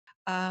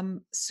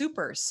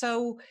Super.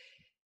 So,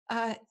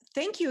 uh,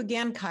 thank you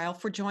again, Kyle,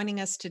 for joining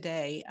us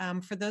today.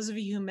 For those of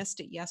you who missed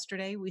it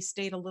yesterday, we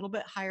stayed a little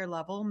bit higher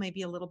level,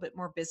 maybe a little bit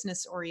more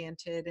business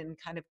oriented and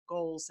kind of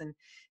goals. And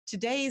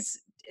today's,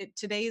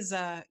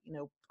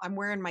 I'm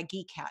wearing my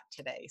geek hat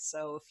today.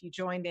 So if you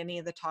joined any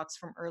of the talks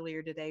from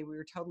earlier today, we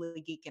were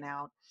totally geeking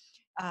out,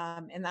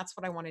 and that's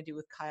what I want to do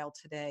with Kyle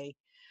today.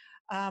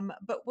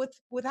 But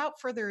without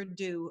further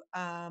ado,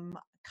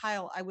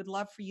 Kyle, I would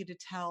love for you to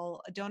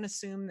tell, don't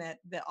assume that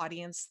the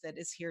audience that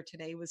is here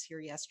today was here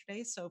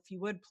yesterday. So if you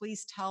would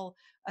please tell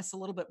us a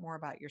little bit more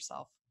about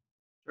yourself.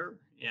 Sure.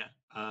 Yeah.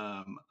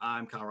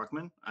 I'm Kyle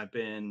Rockman. I've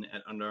been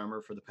at Under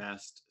Armour for the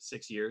past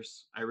 6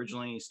 years. I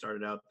originally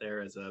started out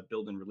there as a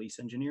build and release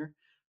engineer,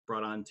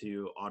 brought on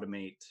to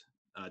automate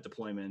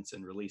deployments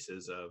and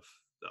releases of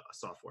the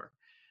software.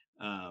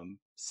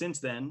 Since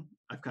then,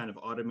 I've kind of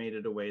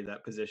automated away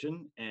that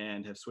position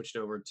and have switched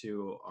over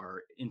to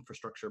our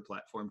infrastructure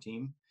platform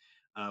team,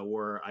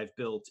 where I've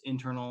built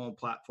internal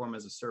platform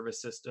as a service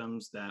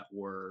systems that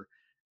were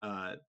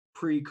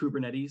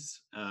pre-Kubernetes.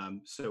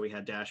 So we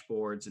had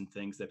dashboards and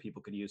things that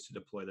people could use to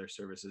deploy their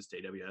services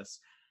to AWS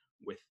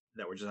with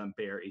that were just on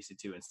bare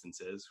EC2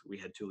 instances. We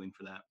had tooling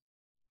for that.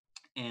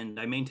 And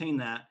I maintained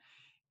that.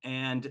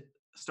 And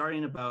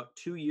starting about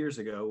 2 years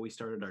ago, we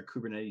started our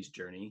Kubernetes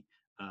journey.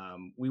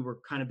 We were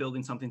kind of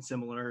building something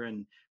similar,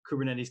 and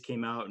Kubernetes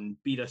came out and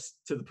beat us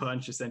to the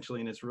punch, essentially,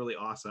 and it's really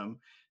awesome.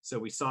 So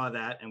we saw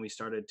that, and we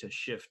started to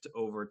shift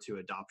over to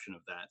adoption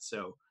of that.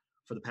 So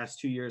for the past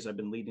 2 years, I've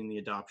been leading the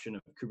adoption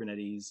of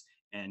Kubernetes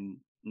and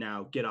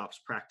now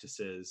GitOps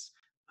practices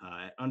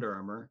at Under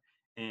Armour.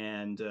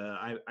 And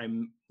I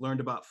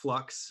learned about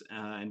Flux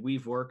and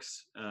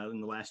Weaveworks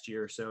in the last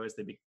year or so as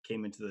they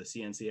came into the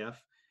CNCF.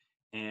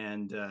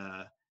 And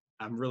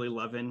I'm really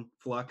loving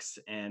Flux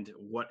and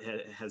what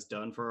it has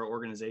done for our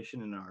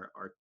organization and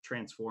our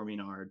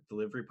transforming our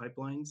delivery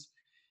pipelines.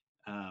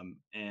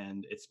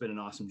 And it's been an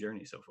awesome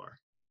journey so far.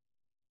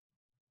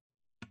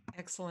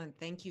 Excellent.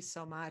 Thank you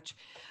so much.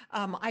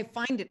 I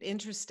find it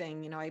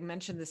interesting. I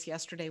mentioned this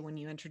yesterday when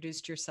you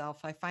introduced yourself.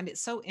 I find it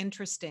so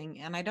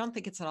interesting, and I don't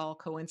think it's at all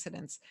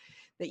coincidence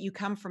that you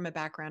come from a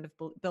background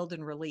of build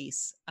and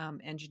release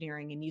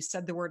engineering, and you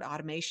said the word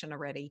automation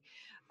already.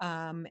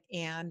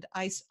 And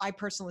I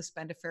personally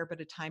spend a fair bit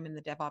of time in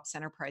the DevOps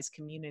enterprise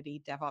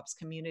community, DevOps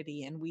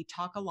community, and we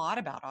talk a lot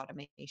about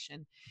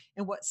automation.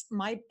 And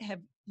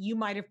you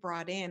might have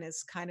brought in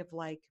is kind of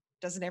like,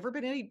 doesn't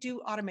everybody do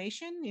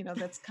automation?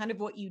 That's kind of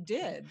what you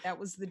did. That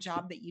was the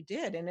job that you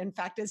did. And in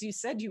fact, as you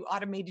said, you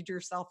automated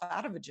yourself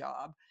out of a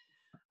job.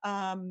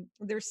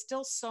 There's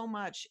still so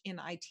much in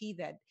IT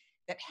that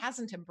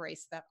hasn't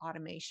embraced that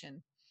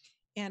automation.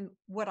 And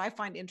what I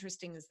find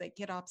interesting is that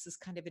GitOps is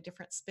kind of a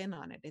different spin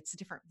on it. It's a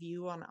different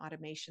view on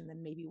automation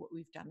than maybe what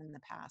we've done in the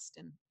past.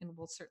 And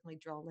we'll certainly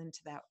drill into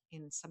that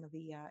in some of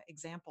the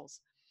examples.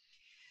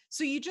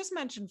 So you just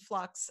mentioned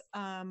Flux,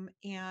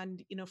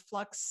 and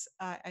Flux,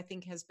 I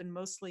think, has been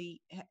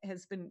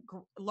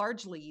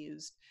largely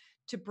used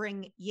to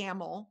bring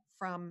YAML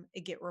from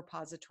a Git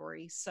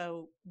repository.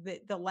 So the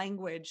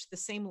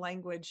same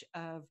language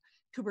of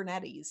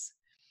Kubernetes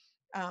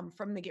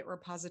from the Git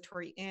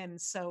repository in.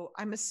 So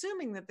I'm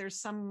assuming that there's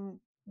some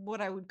what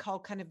I would call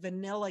kind of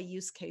vanilla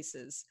use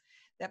cases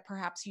that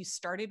perhaps you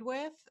started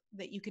with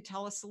that you could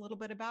tell us a little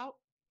bit about.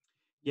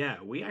 Yeah,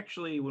 we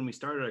actually, when we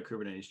started our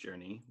Kubernetes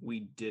journey,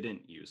 we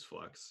didn't use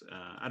Flux.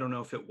 I don't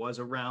know if it was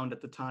around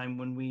at the time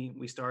when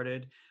we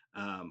started.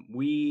 What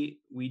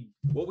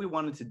we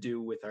wanted to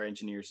do with our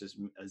engineers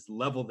is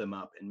level them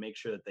up and make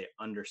sure that they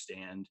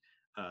understand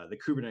the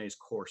Kubernetes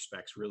core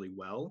specs really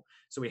well.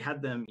 So we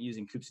had them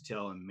using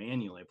kubectl and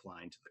manually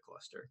applying to the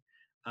cluster.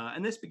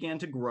 And this began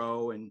to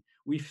grow, and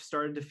we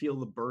started to feel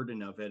the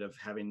burden of it, of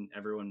having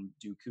everyone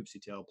do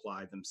kubectl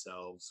apply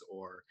themselves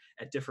or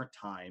at different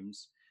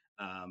times.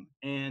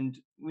 And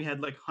we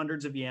had like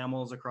hundreds of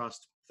YAMLs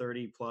across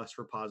 30 plus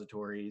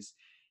repositories.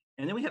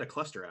 And then we had a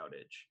cluster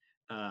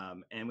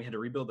outage, and we had to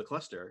rebuild the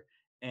cluster.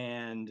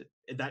 And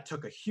that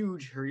took a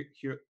huge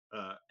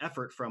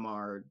effort from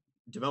our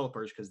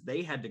developers because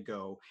they had to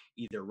go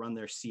either run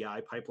their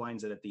CI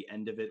pipelines that at the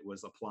end of it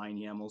was applying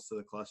YAMLs to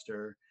the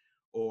cluster,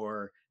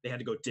 or they had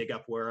to go dig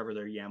up wherever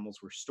their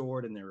YAMLs were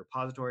stored in their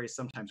repositories.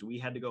 Sometimes we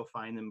had to go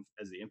find them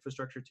as the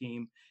infrastructure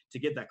team to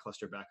get that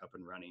cluster back up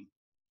and running.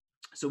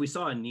 So we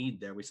saw a need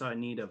there. We saw a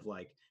need of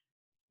like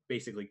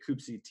basically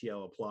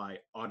kubectl apply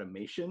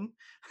automation.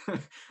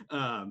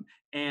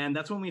 And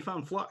that's when we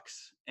found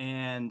Flux.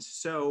 And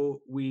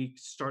so we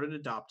started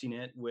adopting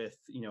it with,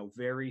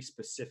 very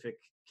specific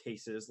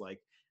cases like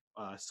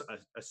a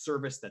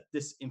service that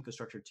this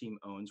infrastructure team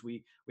owns.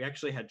 We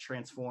actually had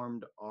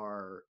transformed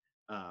our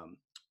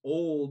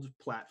old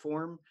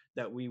platform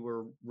that we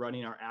were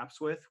running our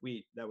apps with.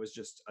 That was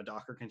just a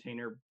Docker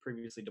container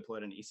previously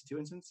deployed on an EC2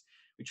 instance.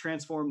 We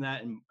transformed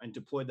that and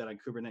deployed that on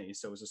Kubernetes.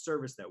 So it was a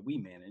service that we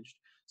managed.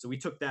 So we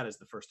took that as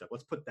the first step.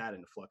 Let's put that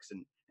into Flux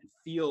and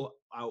feel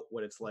out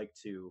what it's like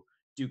to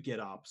do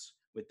GitOps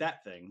with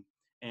that thing.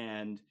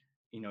 And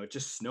it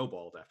just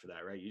snowballed after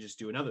that, right? You just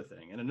do another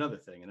thing and another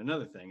thing and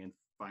another thing. And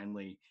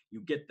finally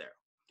you get there.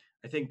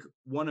 I think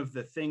one of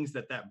the things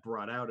that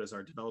brought out as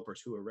our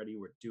developers who already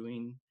were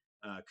doing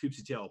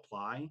kubectl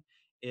apply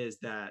is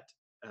that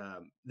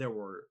there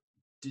were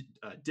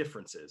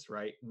differences,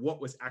 right? What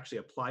was actually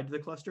applied to the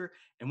cluster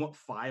and what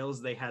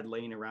files they had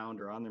laying around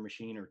or on their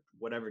machine or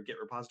whatever Git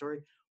repository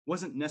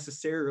wasn't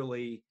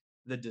necessarily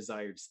the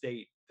desired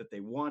state that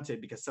they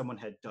wanted, because someone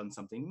had done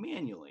something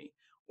manually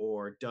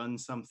or done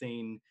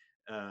something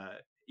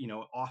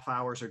off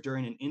hours or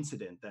during an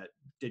incident that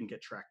didn't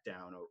get tracked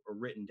down or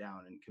written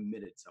down and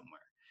committed somewhere.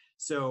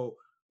 So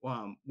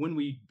when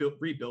we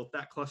rebuilt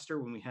that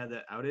cluster, when we had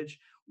that outage,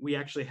 we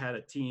actually had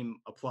a team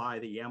apply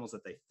the YAMLs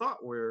that they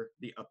thought were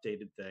the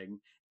updated thing,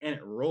 and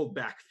it rolled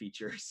back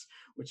features,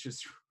 which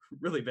is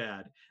really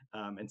bad.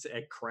 And so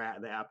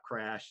the app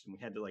crashed, and we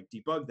had to like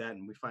debug that.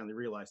 And we finally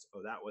realized,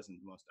 oh, that wasn't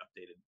the most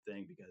updated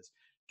thing, because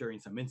during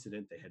some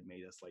incident they had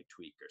made us like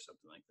tweak or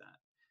something like that.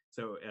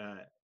 So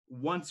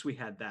once we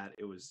had that,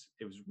 it was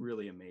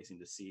really amazing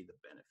to see the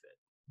benefit.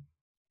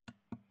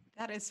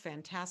 That is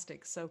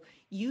fantastic. So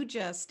you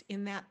just,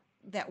 in that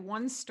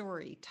one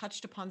story,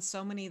 touched upon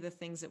so many of the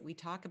things that we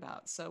talk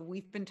about. So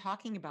we've been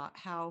talking about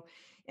how,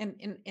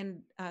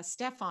 and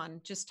Stefan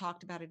just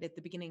talked about it at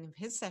the beginning of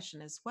his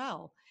session as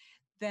well,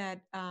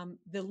 that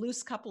the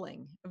loose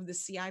coupling of the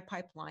CI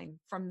pipeline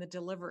from the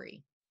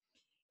delivery,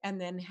 and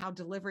then how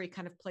delivery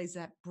kind of plays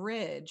that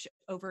bridge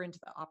over into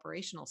the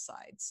operational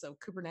side. So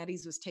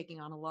Kubernetes was taking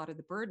on a lot of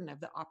the burden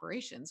of the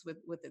operations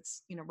with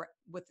its,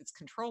 with its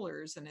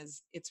controllers and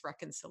its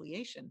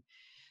reconciliation,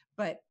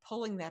 but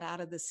pulling that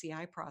out of the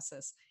CI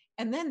process.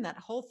 And then that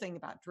whole thing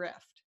about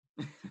drift.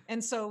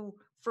 And so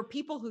for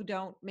people who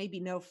don't maybe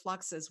know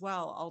Flux as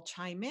well, I'll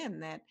chime in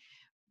that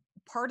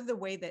part of the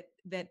way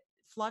that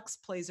Flux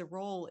plays a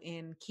role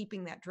in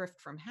keeping that drift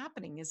from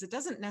happening is it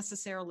doesn't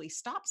necessarily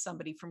stop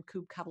somebody from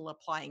kubectl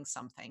applying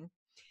something,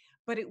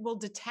 but it will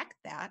detect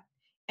that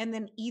and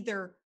then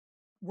either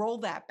roll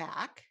that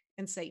back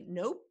and say,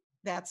 nope,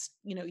 that's,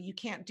 you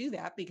can't do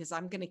that because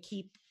I'm going to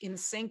keep in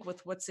sync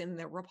with what's in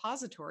the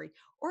repository,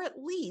 or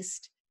at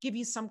least give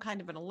you some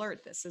kind of an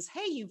alert that says,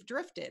 hey, you've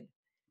drifted.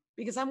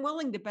 Because I'm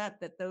willing to bet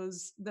that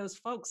those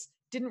folks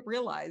didn't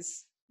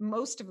realize,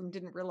 most of them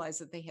didn't realize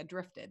that they had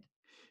drifted.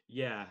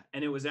 Yeah,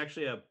 and it was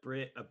actually a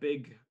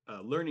big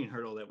learning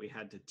hurdle that we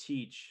had to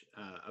teach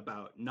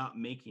about not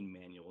making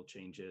manual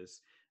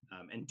changes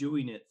and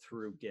doing it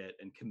through Git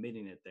and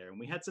committing it there. And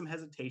we had some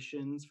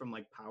hesitations from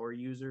like power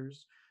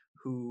users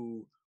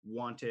who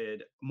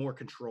wanted more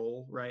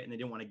control, right? And they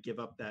didn't want to give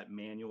up that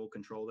manual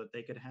control that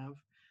they could have.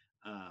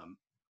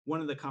 One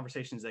of the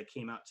conversations that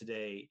came out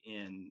today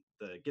in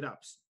the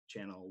GitOps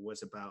channel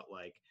was about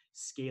like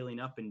scaling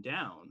up and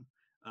down.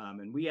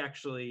 And we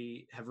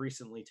actually have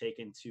recently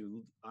taken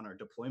to, on our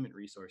deployment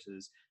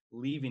resources,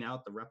 leaving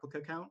out the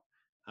replica count.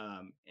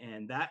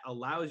 And that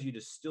allows you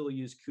to still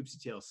use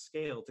kubectl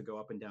scale to go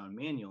up and down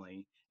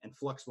manually, and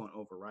Flux won't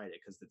override it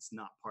because it's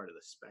not part of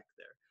the spec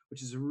there,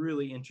 which is a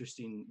really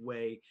interesting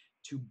way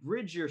to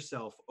bridge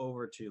yourself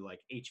over to like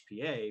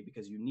HPA,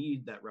 because you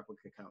need that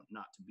replica count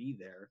not to be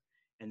there.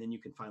 And then you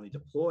can finally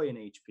deploy an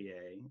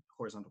HPA,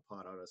 horizontal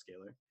pod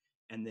autoscaler,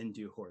 and then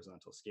do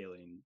horizontal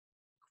scaling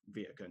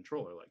via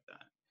controller like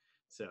that.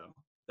 So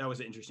that was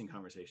an interesting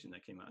conversation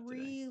that came out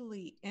today.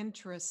 Really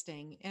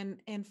interesting.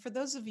 And for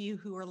those of you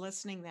who are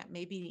listening that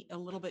may be a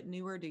little bit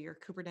newer to your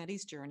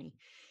Kubernetes journey,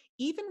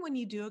 even when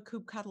you do a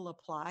kubectl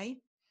apply,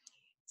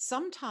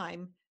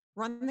 sometime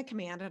run the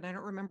command, and I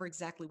don't remember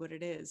exactly what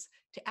it is,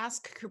 to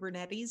ask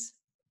Kubernetes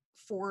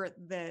for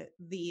the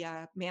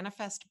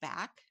manifest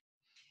back,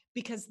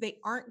 because they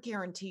aren't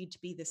guaranteed to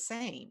be the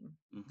same.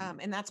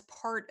 Mm-hmm. And that's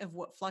part of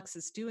what Flux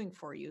is doing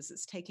for you, is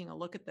it's taking a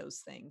look at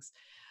those things.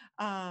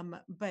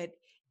 But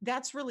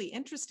that's really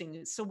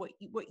interesting. So what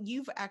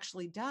you've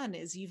actually done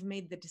is you've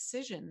made the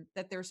decision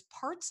that there's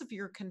parts of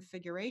your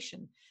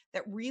configuration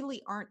that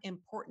really aren't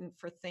important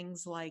for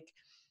things like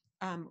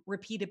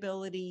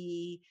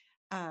repeatability,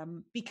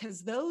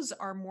 because those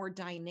are more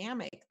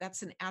dynamic.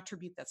 That's an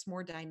attribute that's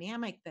more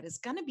dynamic, that is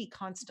going to be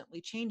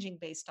constantly changing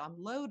based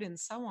on load and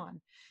so on.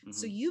 Mm-hmm.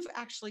 So you've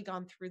actually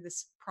gone through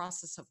this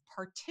process of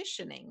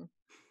partitioning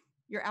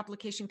your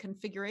application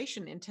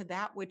configuration into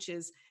that which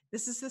is,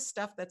 this is the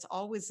stuff that's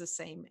always the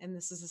same, and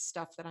this is the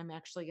stuff that I'm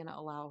actually going to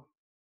allow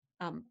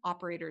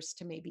operators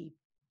to maybe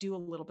do a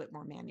little bit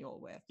more manual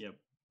with. Yep.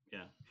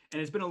 Yeah. And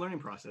it's been a learning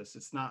process.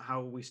 It's not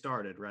how we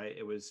started, right?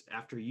 It was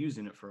after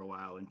using it for a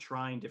while and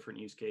trying different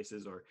use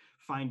cases or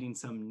finding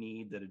some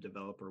need that a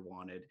developer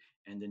wanted,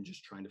 and then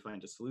just trying to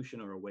find a solution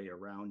or a way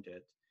around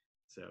it.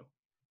 So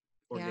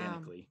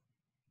organically.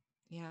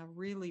 Yeah,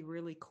 really,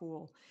 really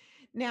cool.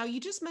 Now,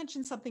 you just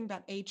mentioned something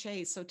about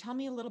HA. So tell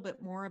me a little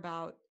bit more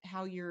about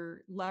how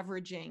you're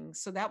leveraging.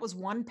 So that was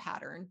one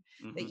pattern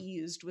that you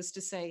used, was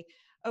to say,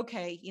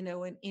 okay, in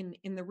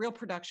the real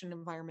production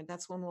environment,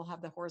 that's when we'll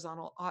have the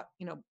horizontal,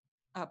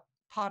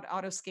 pod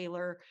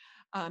autoscaler.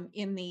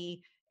 In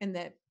the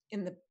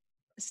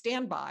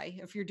standby,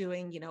 if you're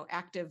doing,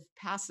 active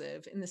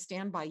passive, in the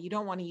standby, you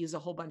don't want to use a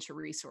whole bunch of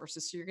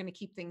resources. So you're going to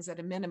keep things at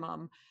a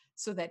minimum,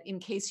 so that in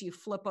case you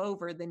flip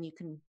over, then you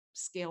can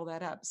scale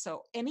that up.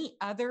 So any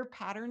other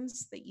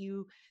patterns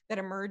that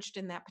emerged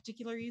in that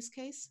particular use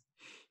case?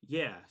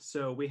 Yeah,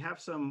 so we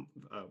have some,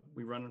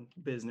 we run a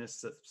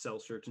business that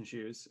sells shirts and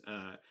shoes.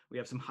 We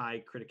have some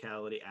high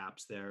criticality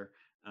apps there.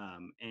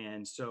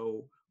 And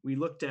so we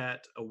looked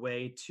at a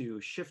way to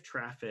shift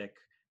traffic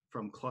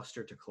from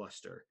cluster to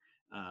cluster.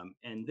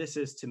 And this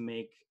is to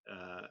make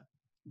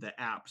the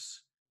apps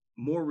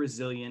more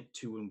resilient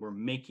to when we're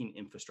making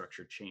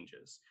infrastructure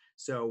changes.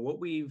 So what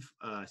we've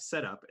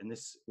set up, and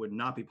this would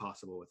not be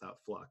possible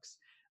without Flux,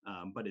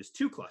 but is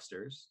two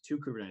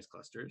Kubernetes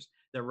clusters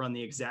that run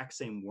the exact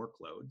same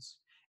workloads.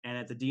 And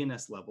at the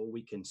DNS level,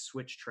 we can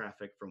switch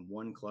traffic from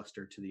one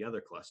cluster to the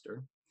other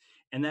cluster.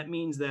 And that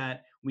means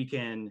that we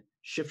can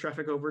shift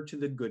traffic over to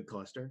the good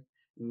cluster,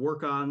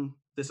 work on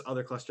this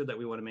other cluster that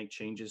we want to make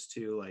changes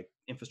to, like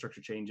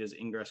infrastructure changes,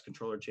 ingress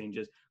controller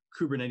changes,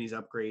 Kubernetes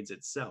upgrades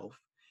itself,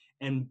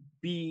 and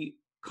be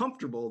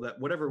comfortable that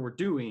whatever we're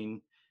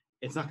doing,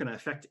 it's not going to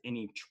affect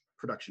any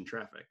production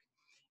traffic.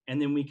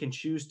 And then we can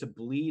choose to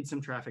bleed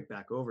some traffic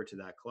back over to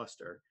that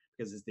cluster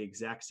because it's the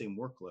exact same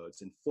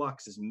workloads. And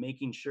Flux is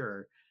making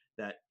sure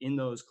that in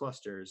those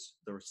clusters,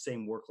 the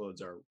same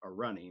workloads are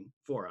running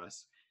for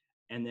us.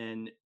 And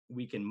then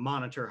we can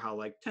monitor how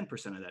like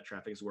 10% of that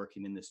traffic is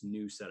working in this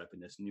new setup in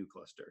this new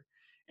cluster.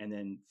 And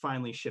then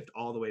finally shift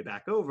all the way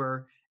back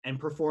over and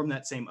perform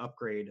that same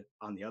upgrade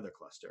on the other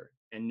cluster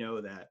and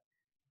know that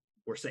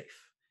we're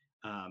safe.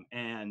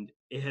 And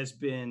it has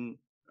been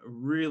a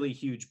really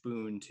huge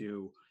boon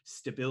to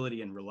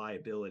stability and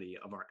reliability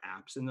of our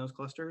apps in those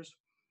clusters.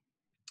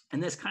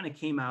 And this kind of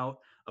came out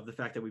of the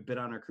fact that we've been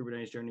on our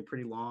Kubernetes journey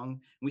pretty long.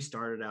 We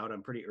started out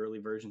on pretty early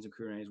versions of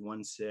Kubernetes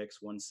 1.6,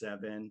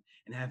 1.7,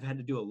 and have had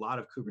to do a lot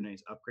of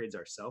Kubernetes upgrades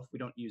ourselves. We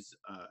don't use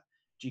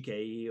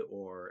GKE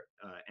or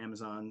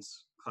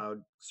Amazon's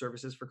cloud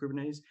services for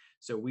Kubernetes.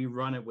 So we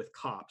run it with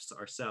kops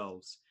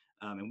ourselves,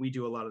 and we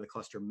do a lot of the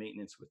cluster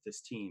maintenance with this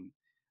team.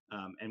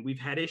 And we've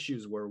had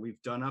issues where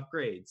we've done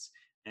upgrades,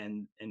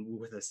 and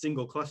with a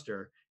single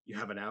cluster, you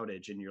have an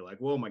outage, and you're like,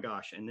 "Whoa, my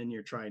gosh!" And then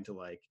you're trying to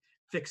like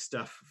fix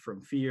stuff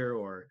from fear,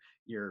 or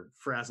you're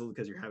frazzled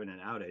because you're having an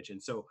outage.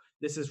 And so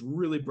this has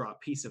really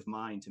brought peace of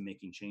mind to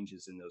making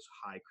changes in those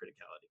high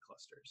criticality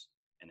clusters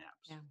and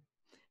apps. Yeah.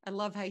 I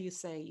love how you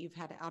say you've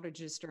had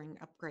outages during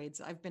upgrades.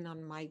 I've been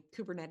on my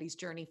Kubernetes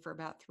journey for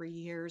about 3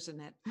 years,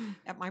 and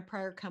at my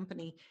prior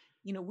company,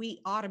 we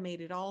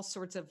automated all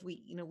sorts of,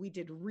 we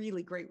did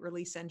really great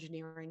release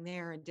engineering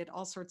there and did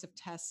all sorts of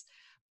tests,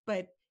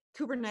 but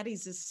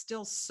Kubernetes is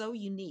still so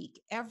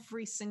unique.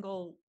 Every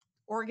single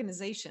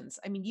organizations,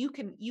 I mean, you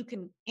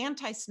can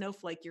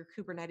anti-snowflake your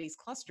Kubernetes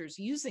clusters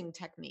using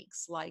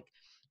techniques like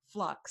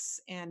Flux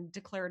and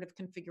declarative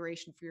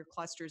configuration for your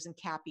clusters and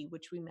CAPI,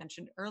 which we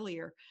mentioned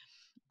earlier,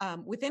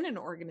 within an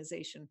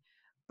organization.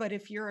 But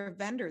if you're a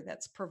vendor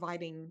that's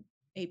providing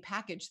a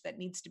package that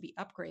needs to be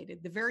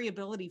upgraded, the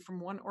variability from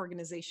one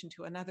organization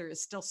to another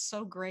is still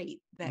so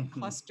great that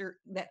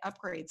that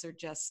upgrades are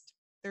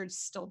they're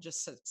still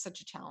just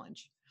such a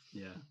challenge.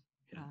 Yeah.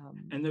 Yeah.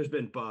 And there's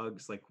been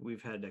bugs, like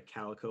we've had a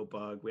Calico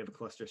bug. We have a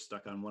cluster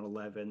stuck on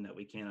 111 that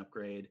we can't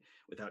upgrade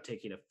without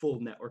taking a full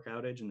network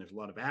outage. And there's a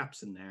lot of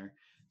apps in there.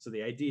 So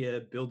the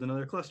idea, build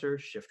another cluster,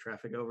 shift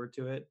traffic over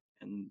to it,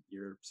 and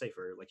you're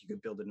safer. Like you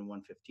could build it in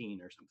 115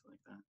 or something like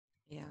that.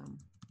 Yeah.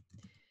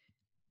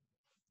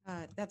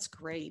 That's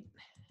great.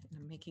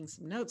 I'm making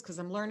some notes because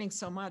I'm learning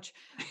so much.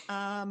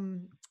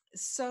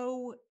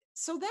 So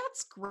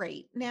that's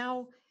great.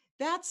 Now,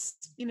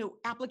 that's,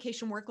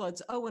 application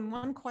workloads. Oh, and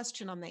one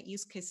question on that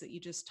use case that you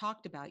just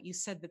talked about, you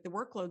said that the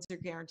workloads are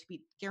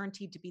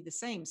guaranteed to be the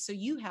same. So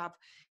you have,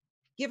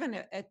 given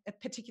a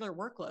particular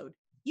workload,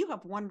 you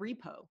have one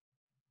repo.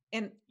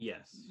 And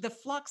yes, the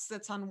Flux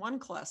that's on one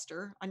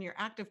cluster, on your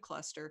active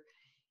cluster,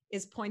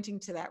 is pointing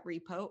to that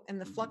repo, and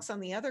the Flux on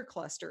the other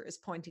cluster is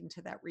pointing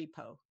to that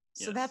repo.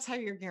 So that's how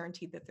you're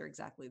guaranteed that they're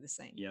exactly the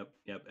same. Yep.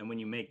 And when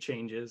you make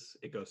changes,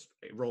 it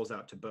rolls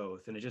out to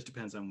both. And it just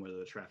depends on whether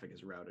the traffic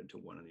is routed to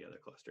one or the other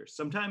clusters.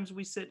 Sometimes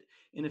we sit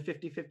in a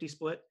 50-50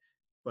 split,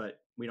 but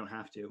we don't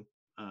have to.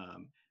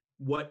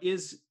 What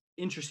is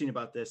interesting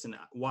about this, and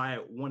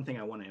one thing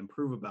I want to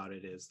improve about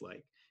it is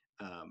like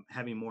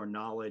having more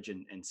knowledge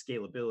and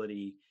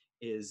scalability,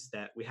 is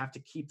that we have to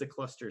keep the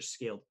clusters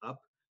scaled up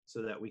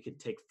so that we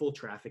could take full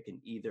traffic in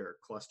either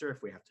cluster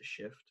if we have to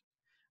shift.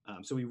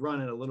 So we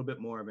run at a little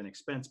bit more of an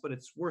expense, but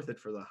it's worth it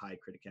for the high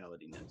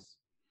criticalityness.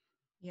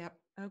 Yep.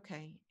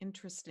 Okay.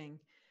 Interesting.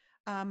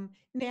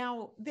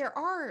 Now,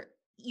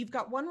 you've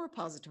got one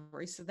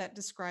repository, so that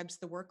describes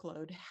the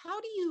workload. How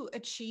do you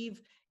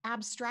achieve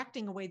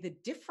abstracting away the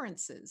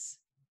differences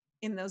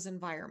in those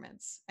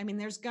environments? I mean,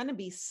 there's going to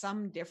be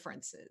some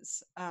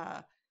differences.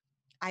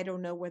 I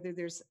don't know whether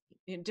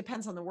it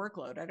depends on the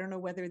workload. I don't know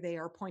whether they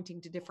are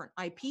pointing to different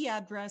IP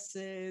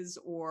addresses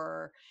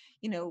or,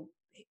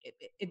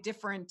 a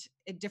different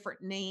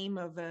name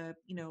of a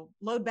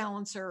load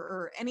balancer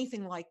or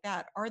anything like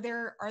that. Are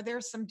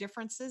there some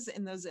differences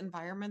in those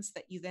environments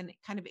that you then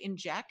kind of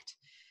inject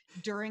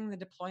during the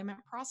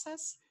deployment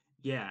process?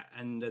 Yeah,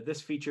 and this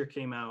feature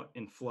came out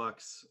in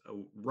Flux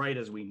right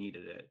as we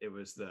needed it. It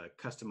was the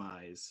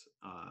customize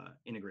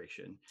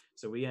integration.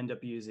 So we end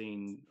up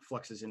using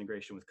Flux's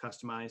integration with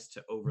customize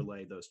to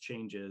overlay those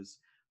changes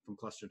from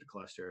cluster to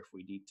cluster if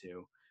we need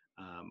to.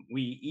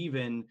 We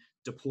even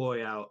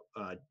deploy out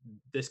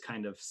this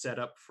kind of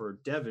setup for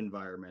dev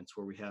environments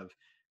where we have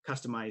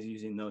customize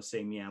using those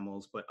same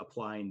YAMLs, but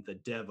applying the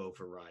dev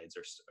overrides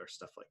or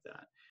stuff like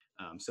that.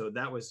 So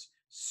that was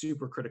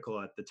super critical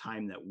at the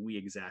time that we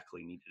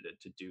exactly needed it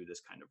to do this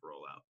kind of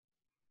rollout.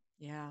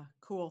 Yeah,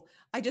 cool.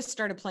 I just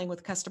started playing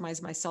with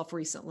Customize myself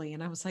recently,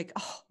 and I was like,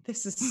 oh,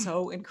 this is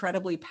so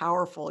incredibly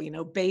powerful,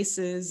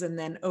 bases and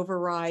then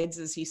overrides,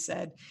 as you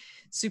said.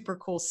 Super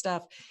cool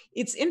stuff.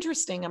 It's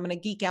interesting. I'm going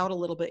to geek out a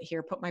little bit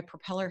here, put my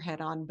propeller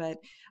head on, but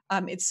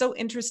it's so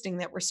interesting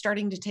that we're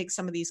starting to take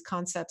some of these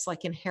concepts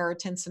like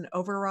inheritance and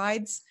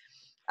overrides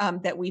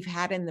that we've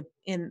had in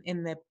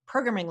the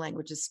programming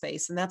languages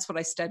space, and that's what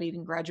I studied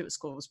in graduate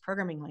school, was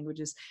programming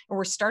languages, and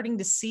we're starting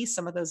to see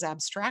some of those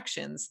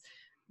abstractions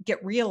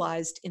get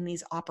realized in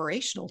these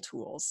operational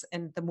tools.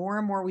 And the more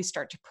and more we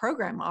start to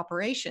program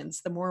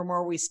operations, the more and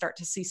more we start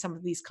to see some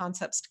of these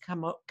concepts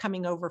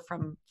coming over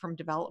from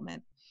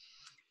development.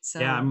 So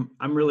yeah,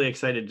 I'm really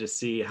excited to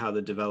see how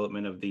the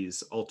development of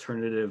these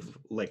alternative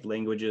like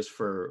languages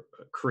for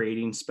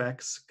creating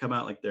specs come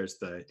out. Like there's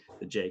the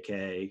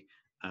JK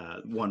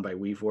one by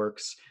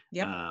Weaveworks,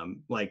 yep.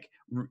 Like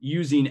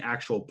using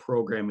actual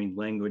programming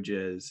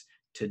languages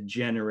to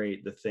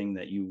generate the thing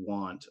that you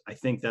want. I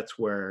think that's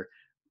where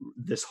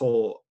this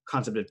whole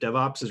concept of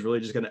DevOps is really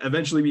just going to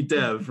eventually be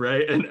dev,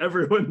 right? And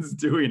everyone's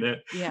doing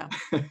it. Yeah.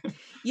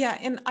 Yeah.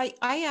 And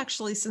I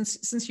actually,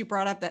 since you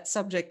brought up that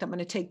subject, I'm going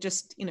to take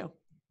just,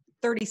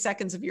 30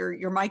 seconds of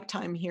your mic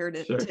time here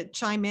to, Sure. to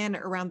chime in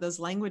around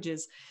those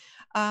languages.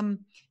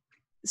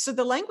 So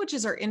the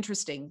languages are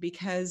interesting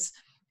because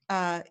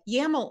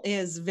YAML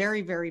is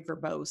very, very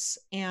verbose,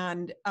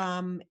 and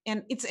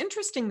it's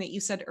interesting that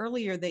you said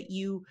earlier that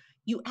you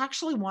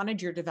actually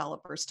wanted your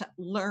developers to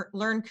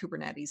learn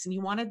Kubernetes, and you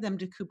wanted them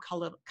to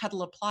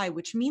kubectl apply,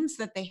 which means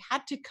that they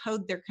had to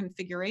code their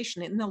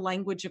configuration in the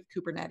language of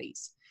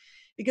Kubernetes,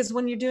 because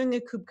when you're doing a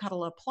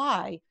kubectl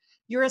apply,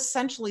 you're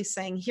essentially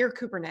saying, here,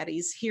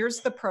 Kubernetes, here's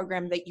the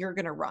program that you're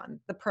going to run,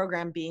 the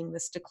program being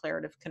this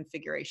declarative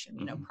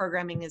configuration.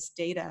 Programming is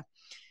data.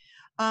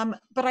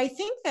 But I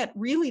think that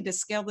really, to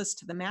scale this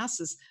to the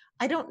masses,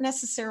 I don't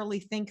necessarily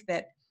think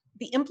that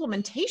the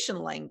implementation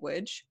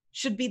language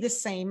should be the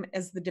same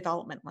as the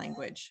development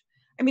language.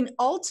 I mean,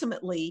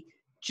 ultimately,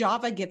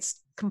 Java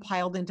gets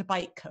compiled into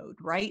bytecode,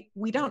 right?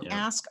 We don't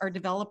ask our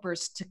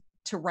developers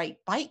to write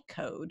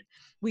bytecode.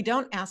 We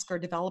don't ask our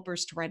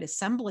developers to write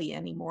assembly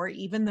anymore,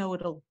 even though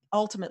it'll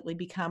ultimately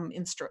become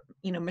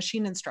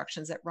machine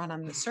instructions that run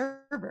on the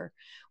server.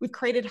 We've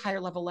created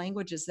higher level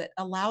languages that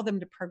allow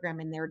them to program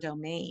in their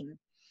domain.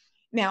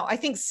 Now, I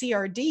think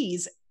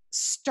CRDs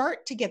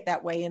start to get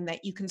that way, in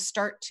that you can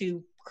start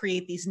to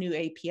create these new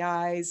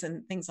APIs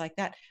and things like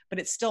that, but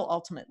it's still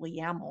ultimately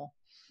YAML.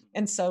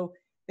 And so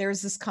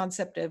there's this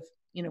concept of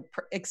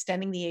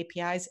extending the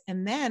APIs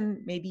and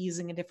then maybe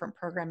using a different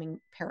programming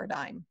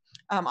paradigm.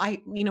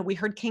 We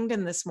heard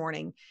Kingdon this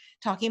morning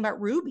talking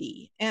about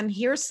Ruby, and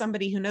here's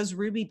somebody who knows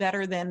Ruby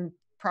better than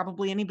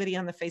probably anybody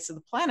on the face of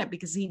the planet,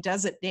 because he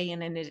does it day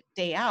in and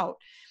day out.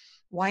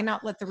 Why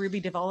not let the Ruby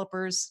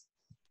developers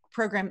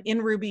program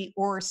in Ruby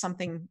or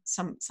something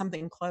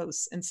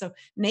close? And so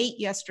Nate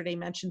yesterday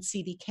mentioned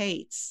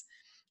CDKs,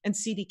 and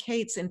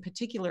CDKs in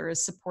particular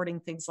is supporting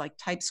things like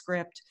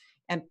TypeScript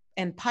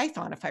and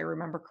Python, if I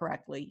remember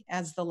correctly,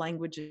 as the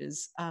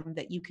languages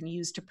that you can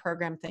use to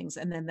program things.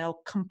 And then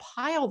they'll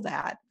compile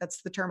that.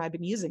 That's the term I've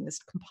been using, is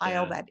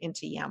compile that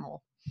into YAML.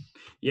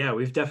 Yeah,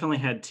 we've definitely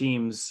had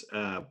teams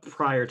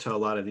prior to a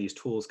lot of these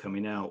tools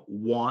coming out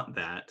want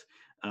that.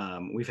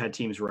 We've had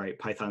teams write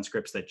Python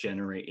scripts that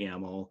generate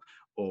YAML,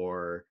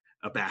 or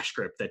a bash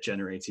script that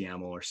generates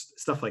YAML, or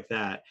stuff like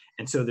that.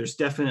 And so there's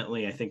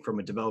definitely, I think, from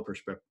a developer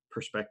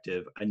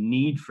perspective, a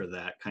need for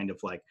that kind of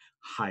like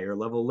higher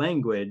level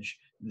language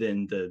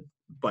than the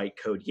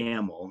bytecode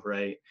YAML,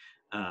 right?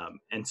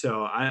 And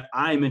so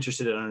I'm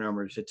interested in Under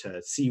Armour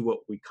to see what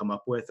we come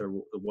up with, or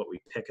what we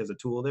pick as a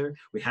tool there.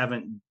 We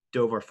haven't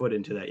dove our foot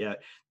into that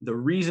yet. The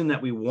reason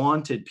that we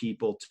wanted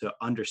people to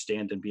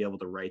understand and be able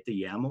to write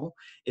the YAML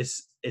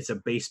is it's a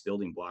base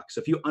building block.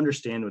 So if you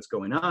understand what's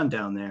going on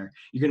down there,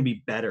 you're going to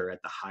be better at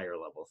the higher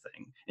level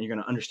thing, and you're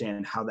going to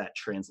understand how that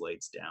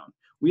translates down.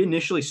 We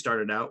initially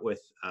started out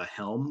with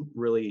Helm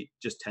really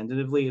just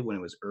tentatively when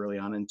it was early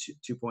on in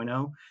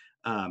 2.0.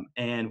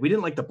 And we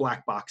didn't like the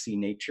black boxy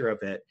nature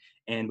of it.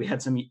 And we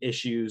had some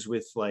issues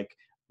with like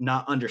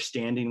not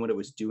understanding what it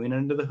was doing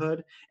under the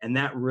hood. And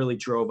that really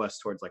drove us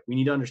towards like, we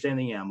need to understand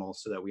the YAML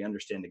so that we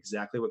understand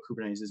exactly what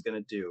Kubernetes is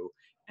going to do.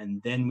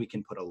 And then we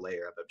can put a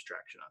layer of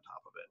abstraction on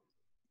top of it.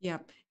 Yeah,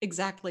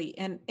 exactly.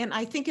 And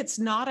I think it's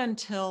not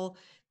until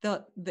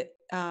the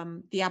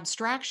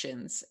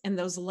abstractions and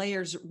those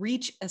layers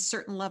reach a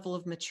certain level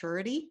of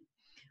maturity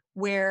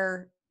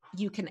where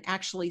you can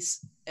actually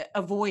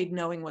avoid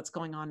knowing what's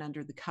going on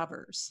under the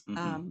covers.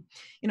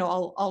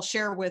 I'll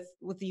share with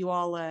you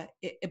all a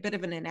bit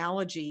of an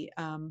analogy.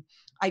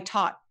 I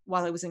taught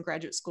while I was in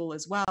graduate school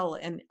as well,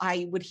 and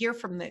I would hear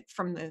from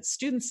the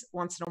students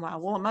once in a while,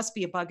 well, it must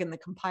be a bug in the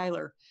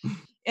compiler.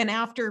 And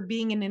after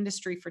being in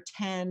industry for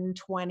 10,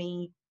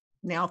 20,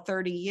 now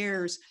 30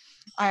 years,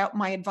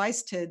 my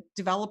advice to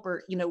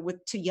developer,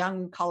 to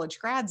young college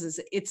grads is,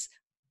 it's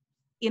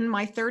in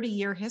my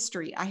 30-year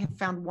history, I have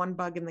found one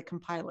bug in the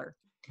compiler.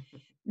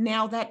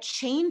 Now that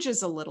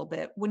changes a little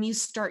bit when you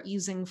start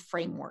using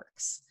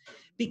frameworks,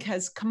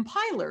 because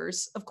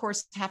compilers, of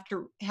course, have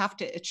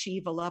to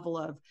achieve a level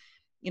of,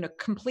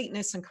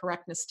 completeness and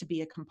correctness to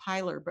be a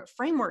compiler, but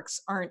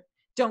frameworks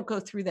don't go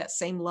through that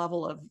same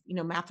level of,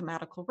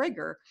 mathematical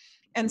rigor.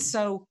 And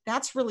so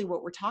that's really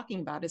what we're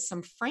talking about, is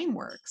some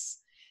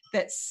frameworks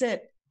that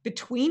sit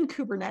between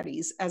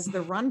Kubernetes as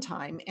the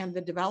runtime and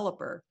the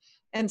developer.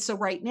 And so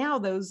right now,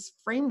 those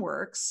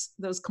frameworks,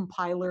 those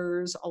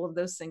compilers, all of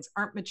those things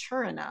aren't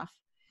mature enough.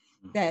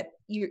 That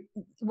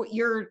what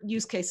your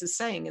use case is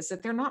saying is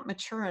that they're not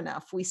mature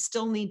enough. We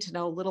still need to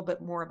know a little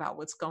bit more about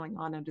what's going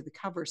on under the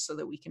covers so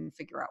that we can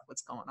figure out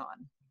what's going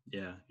on.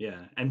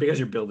 Yeah. And because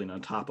you're building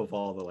on top of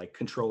all the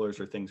controllers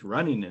or things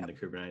running in the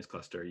Kubernetes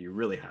cluster, you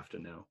really have to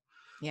know.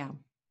 Yeah.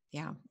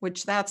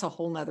 Which that's a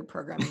whole nother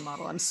programming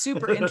model. I'm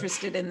super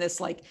interested in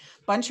this,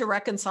 bunch of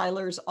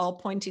reconcilers all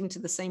pointing to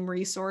the same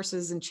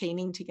resources and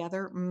chaining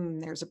together.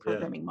 There's a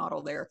programming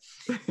model there.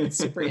 It's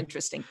super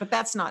interesting, but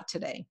that's not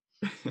today.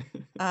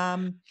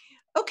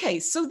 Okay.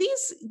 So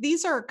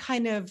these are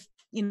kind of,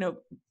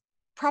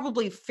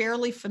 probably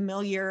fairly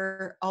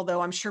familiar,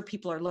 although I'm sure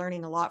people are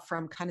learning a lot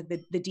from kind of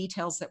the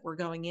details that we're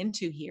going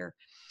into here.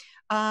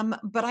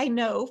 But I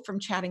know from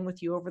chatting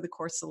with you over the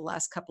course of the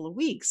last couple of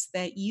weeks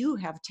that you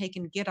have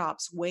taken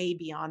GitOps way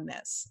beyond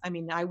this. I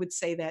mean, I would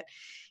say that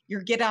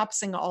you're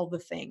GitOpsing all the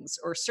things,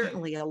 or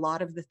certainly a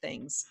lot of the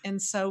things.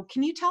 And so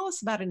can you tell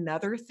us about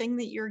another thing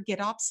that you're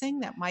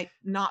GitOpsing that might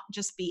not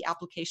just be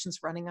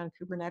applications running on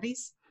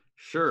Kubernetes?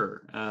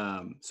 Sure.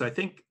 So I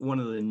think one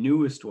of the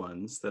newest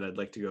ones that I'd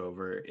like to go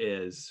over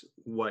is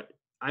what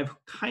I've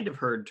kind of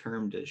heard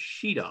termed as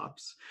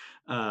GitOps,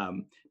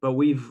 but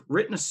we've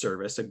written a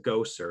service, a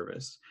Go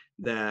service,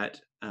 that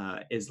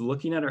is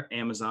looking at our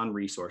Amazon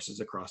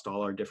resources across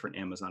all our different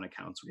Amazon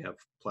accounts. We have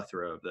a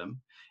plethora of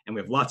them, and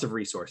we have lots of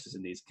resources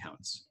in these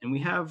accounts. And we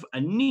have a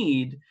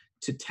need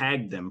to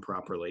tag them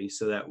properly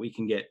so that we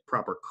can get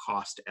proper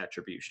cost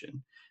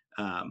attribution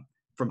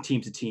from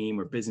team to team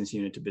or business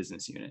unit to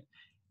business unit.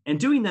 And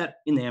doing that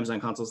in the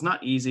Amazon console is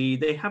not easy.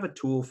 They have a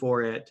tool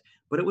for it,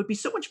 but it would be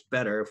so much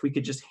better if we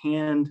could just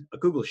hand a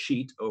Google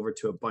Sheet over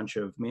to a bunch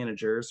of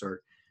managers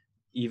or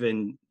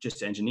even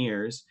just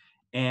engineers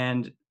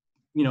and,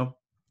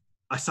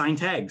 assign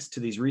tags to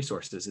these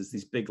resources as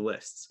these big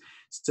lists.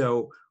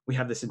 So we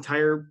have this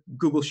entire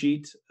Google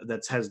Sheet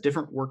that has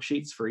different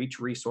worksheets for each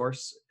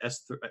resource,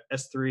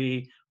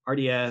 S3,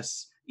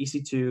 RDS,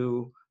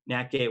 EC2,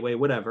 NAT Gateway,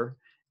 whatever.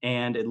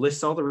 And it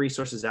lists all the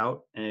resources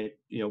out, and it,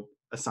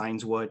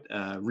 assigns what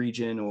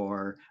region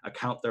or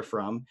account they're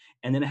from.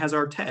 And then it has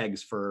our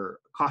tags for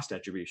cost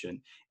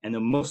attribution. And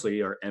then mostly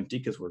are empty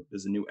because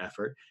there's a new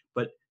effort.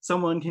 But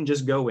someone can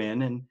just go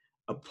in and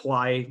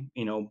apply,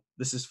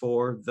 this is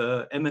for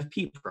the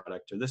MFP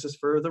product, or this is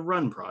for the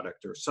run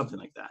product, or something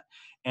like that.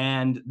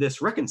 And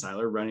this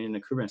reconciler running in a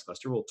Kubernetes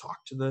cluster will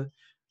talk to the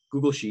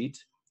Google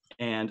Sheet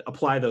and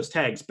apply those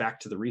tags back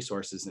to the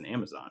resources in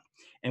Amazon.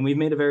 And we've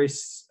made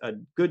a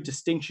good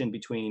distinction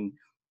between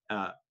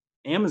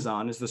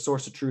Amazon is the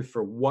source of truth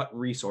for what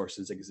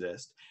resources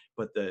exist,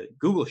 but the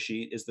Google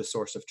Sheet is the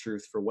source of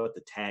truth for what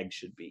the tag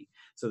should be.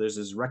 So there's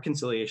this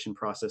reconciliation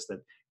process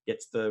that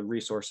gets the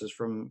resources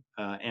from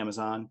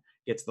Amazon,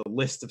 gets the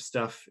list of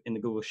stuff in the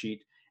Google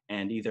Sheet,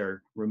 and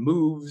either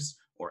removes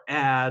or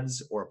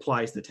adds or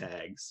applies the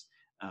tags.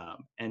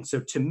 And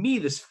so to me,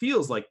 this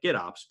feels like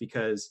GitOps,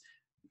 because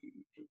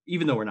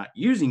even though we're not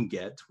using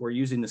Git, we're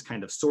using this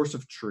kind of source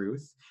of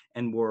truth,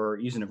 and we're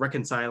using a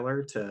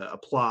reconciler to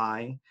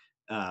apply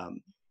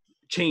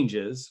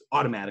changes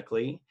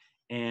automatically,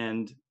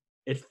 and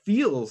it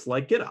feels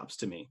like GitOps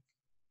to me.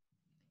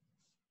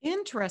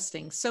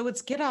 Interesting. So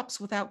it's GitOps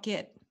without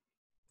Git.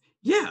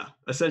 Yeah,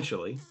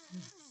 essentially.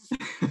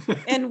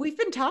 And we've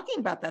been talking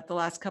about that the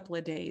last couple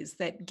of days,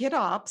 that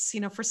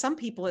GitOps, for some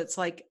people, it's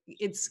like,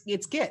 it's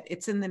Git,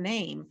 it's in the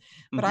name,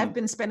 but I've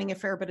been spending a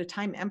fair bit of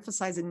time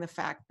emphasizing the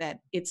fact that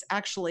it's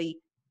actually,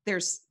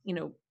 there's,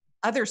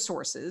 other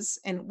sources,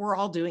 and we're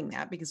all doing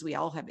that because we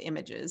all have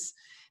images.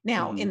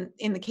 Now,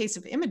 in the case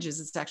of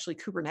images, it's actually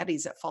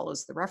Kubernetes that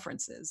follows the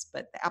references,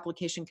 but the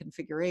application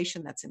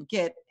configuration that's in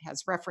Git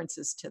has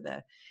references to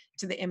the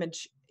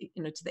image,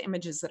 to the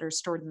images that are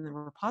stored in the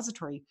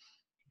repository.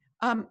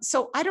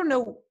 So I don't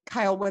know,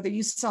 Kyle, whether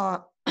you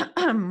saw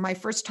my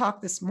first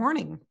talk this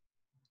morning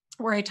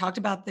where I talked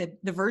about the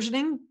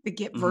versioning, the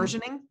Git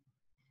versioning.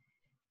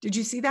 Did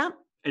you see that?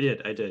 I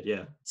did,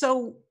 yeah.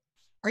 So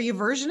are you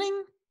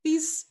versioning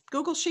these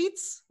Google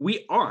Sheets?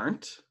 We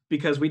aren't,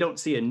 because we don't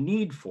see a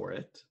need for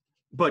it,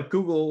 but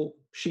Google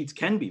Sheets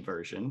can be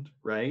versioned,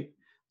 right?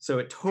 So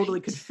it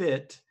totally could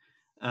fit.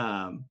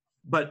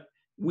 But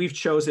we've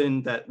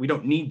chosen that we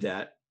don't need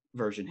that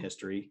version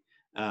history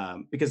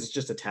because it's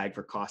just a tag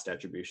for cost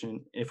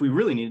attribution. If we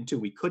really needed to,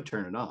 we could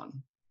turn it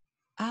on.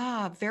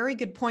 Ah, very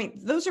good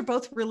point. Those are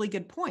both really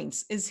good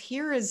points.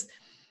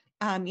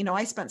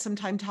 I spent some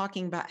time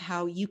talking about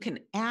how you can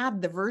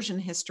add the version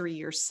history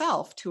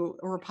yourself to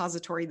a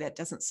repository that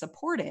doesn't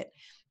support it.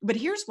 But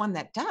here's one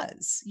that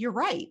does. You're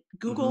right.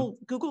 Google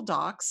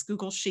Docs,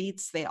 Google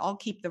Sheets, they all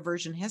keep the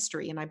version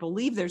history. And I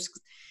believe there's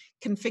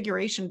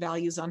configuration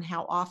values on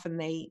how often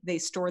they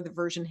store the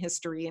version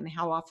history and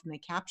how often they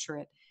capture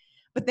it.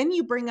 But then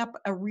you bring up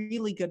a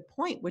really good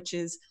point, which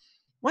is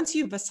once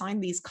you've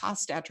assigned these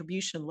cost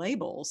attribution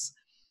labels,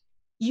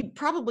 you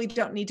probably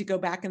don't need to go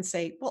back and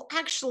say, well,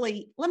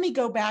 actually, let me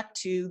go back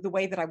to the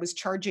way that I was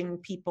charging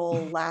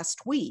people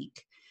last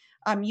week.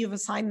 You've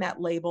assigned that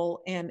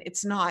label, and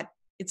it's not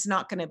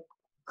going to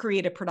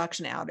create a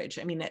production outage.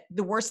 I mean,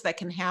 the worst that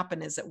can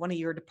happen is that one of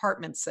your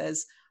departments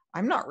says,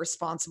 I'm not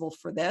responsible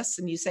for this.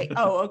 And you say,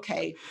 oh,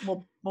 okay,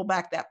 we'll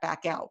back that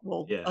back out.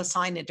 We'll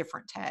assign a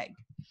different tag.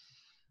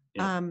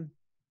 Yeah.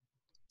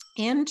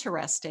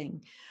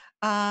 Interesting.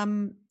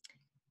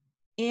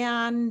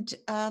 And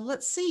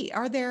let's see,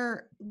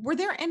 were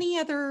there any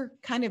other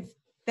kind of,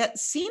 that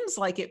seems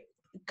like it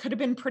could have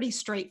been pretty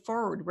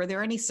straightforward. Were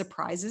there any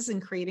surprises in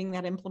creating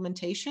that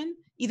implementation,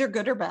 either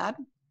good or bad?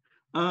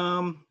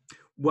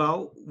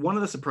 Well, one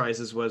of the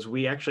surprises was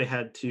we actually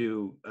had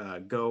to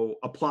go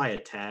apply a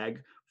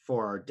tag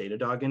for our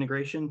Datadog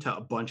integration to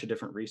a bunch of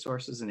different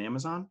resources in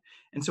Amazon.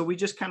 And so we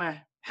just kind of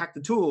hacked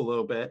the tool a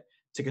little bit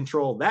to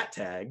control that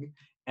tag.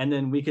 And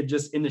then we could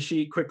just in the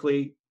sheet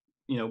quickly,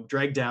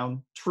 drag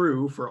down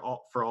true for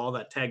all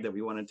that tag that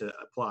we wanted to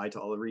apply to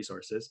all the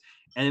resources.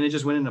 And then it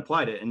just went and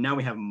applied it. And now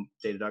we have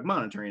Datadog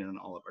monitoring on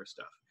all of our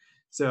stuff.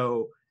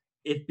 So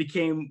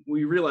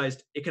we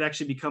realized it could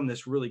actually become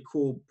this really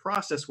cool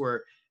process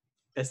where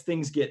as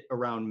things get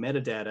around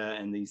metadata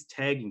and these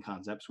tagging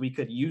concepts, we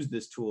could use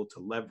this tool to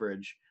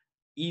leverage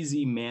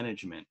easy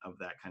management of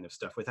that kind of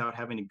stuff without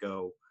having to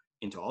go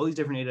into all these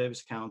different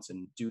database accounts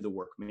and do the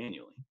work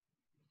manually.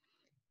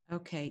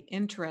 Okay,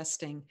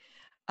 interesting.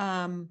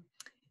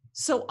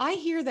 So I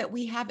hear that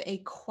we have a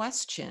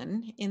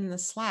question in the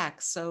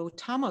Slack. So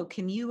Tomo,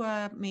 can you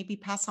maybe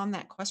pass on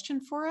that question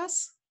for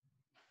us?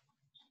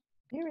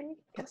 You ready?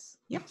 Yes.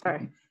 Yep.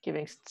 Sorry,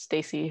 giving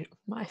Stacy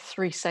my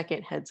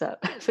 3-second heads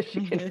up so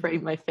she can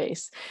frame my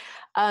face.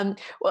 Well,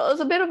 it was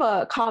a bit of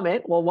a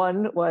comment. Well,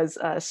 one was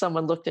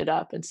someone looked it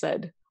up and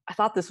said, I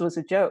thought this was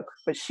a joke,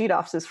 but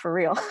GitOps is for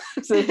real.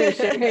 So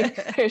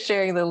they're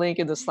sharing the link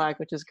in the Slack,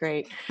 which is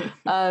great.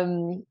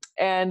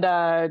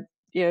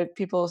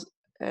 People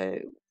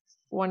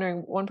wondering,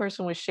 one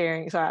person was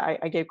sharing, so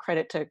I gave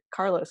credit to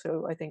Carlos,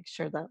 who I think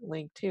shared that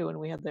link too, and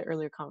we had the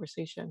earlier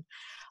conversation.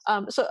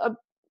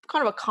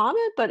 Kind of a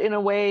comment, but in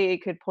a way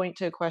it could point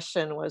to a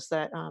question, was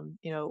that,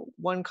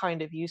 one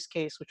kind of use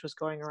case, which was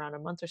going around a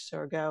month or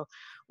so ago,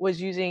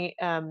 was using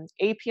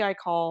API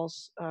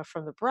calls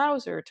from the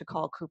browser to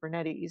call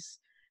Kubernetes,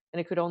 and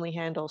it could only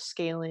handle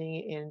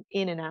scaling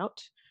in and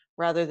out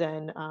rather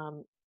than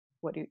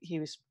what he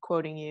was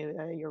quoting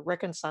your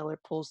reconciler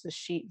pulls the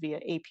sheet via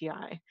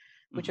API,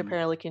 which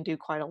apparently can do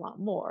quite a lot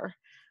more.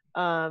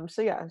 I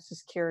was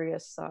just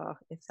curious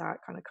if that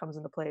kind of comes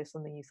into play,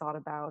 something you thought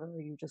about, or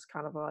you just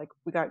kind of like,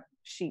 we got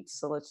sheets,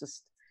 so let's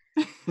just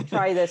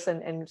try this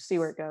and see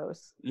where it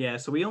goes. Yeah,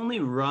 so it only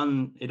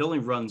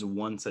runs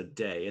once a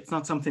day. It's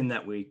not something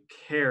that we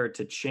care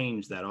to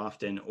change that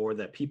often, or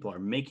that people are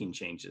making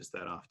changes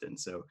that often.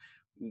 So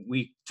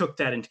we took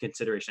that into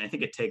consideration. I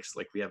think it takes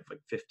we have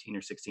 15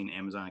 or 16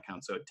 Amazon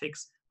accounts. So it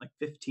takes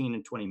 15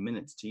 and 20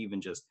 minutes to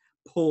even just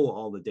pull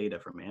all the data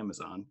from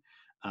Amazon.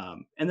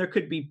 And there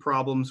could be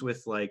problems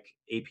with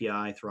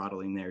API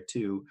throttling there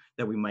too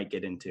that we might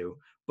get into.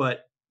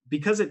 But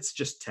because it's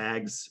just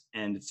tags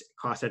and it's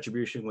cost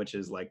attribution, which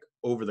is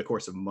over the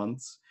course of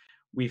months,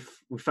 we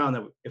found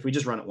that if we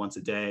just run it once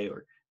a day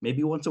or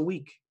maybe once a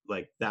week,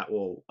 that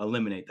will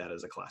eliminate that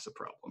as a class of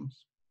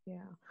problems. Yeah.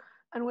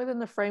 And within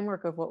the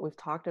framework of what we've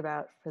talked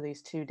about for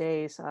these 2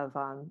 days of,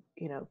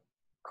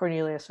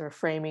 Cornelia sort of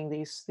framing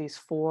these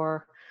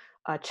 4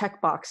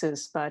 check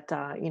boxes, but,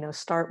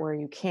 start where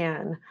you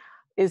can.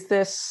 Is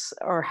this,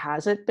 or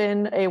has it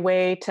been a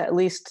way to at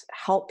least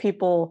help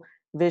people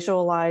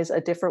visualize a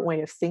different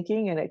way of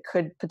thinking? And it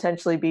could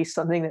potentially be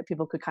something that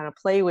people could kind of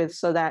play with,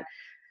 so that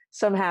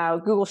somehow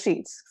Google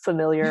Sheets,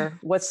 familiar,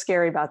 what's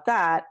scary about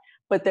that?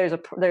 But there's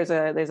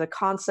a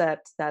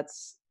concept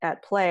that's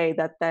at play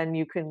that then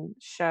you can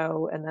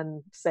show and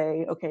then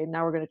say, okay,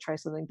 now we're going to try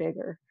something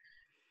bigger.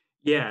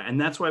 Yeah, and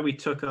that's why we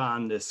took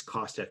on this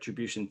cost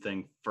attribution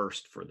thing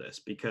first for this,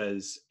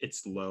 because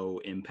it's low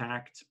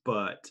impact,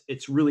 but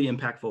it's really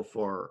impactful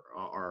for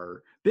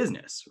our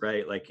business,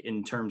 right?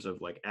 In terms of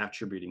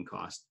attributing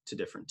cost to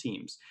different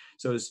teams.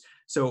 So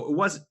it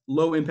was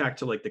low impact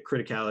to the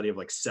criticality of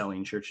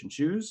selling church and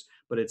shoes,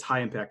 but it's high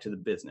impact to the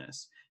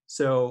business.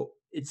 So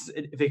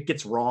if it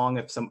gets wrong,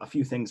 if a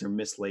few things are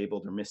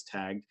mislabeled or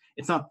mistagged,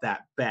 it's not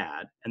that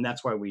bad, and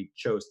that's why we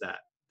chose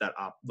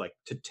like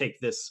to take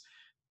this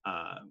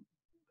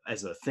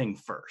as a thing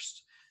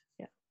first.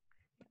 Yeah,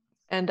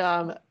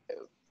 and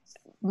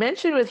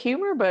mentioned with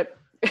humor, but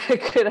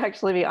it could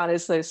actually be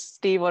honest. So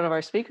Steve, one of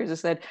our speakers, has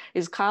said,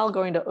 "Is Kyle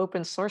going to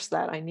open source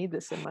that? I need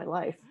this in my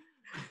life."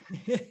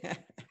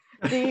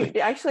 Do you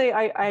actually?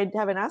 I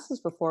haven't asked this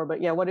before,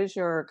 but yeah, what is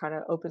your kind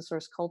of open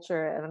source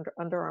culture at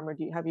Under Armour?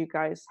 Have you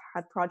guys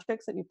had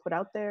projects that you put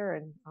out there?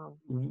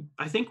 And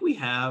I think we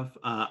have.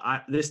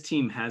 This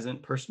team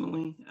hasn't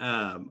personally.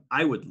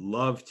 I would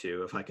love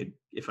to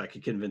if I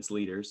could convince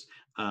leaders.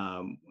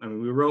 I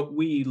mean,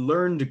 we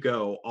learned to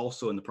go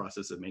also in the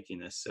process of making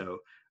this, so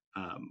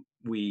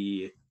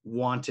we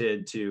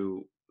wanted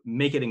to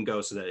make it in Go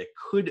so that it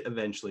could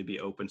eventually be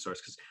open source,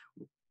 because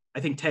I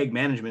think tag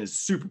management is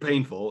super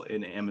painful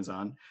in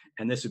Amazon,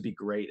 and this would be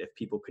great if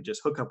people could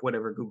just hook up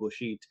whatever Google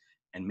Sheet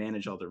and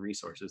manage all the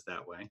resources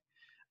that way.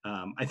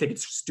 I think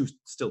it's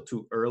still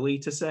too early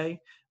to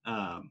say,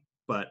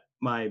 but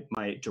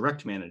my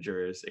direct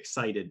manager is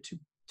excited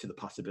to the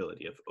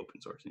possibility of open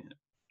sourcing it.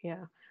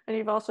 yeah, and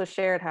you've also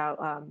shared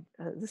how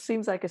this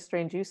seems like a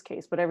strange use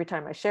case, but every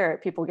time I share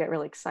it, people get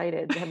really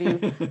excited. Have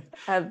you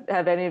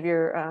have any of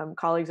your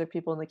colleagues or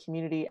people in the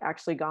community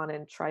actually gone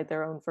and tried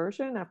their own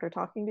version after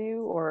talking to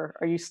you, or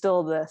are you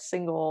still the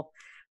single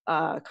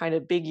kind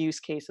of big use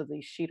case of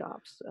these sheet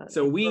ops?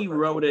 So we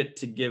wrote it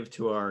to give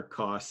to our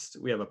cost.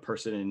 We have a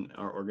person in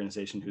our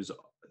organization who's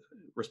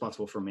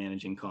responsible for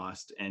managing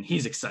cost, and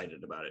he's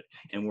excited about it,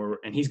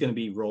 and he's going to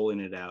be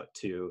rolling it out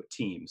to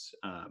teams.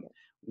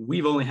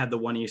 We've only had the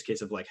one use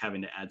case of like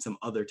having to add some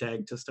other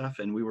tag to stuff,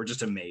 and we were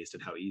just amazed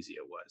at how easy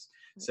it was.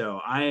 So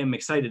I am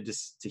excited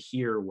to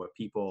hear what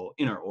people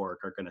in our org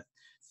are going to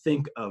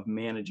think of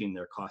managing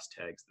their cost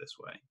tags this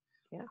way.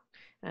 Yeah,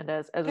 and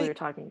as we were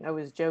talking, I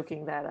was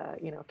joking that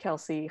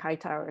Kelsey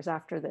Hightower is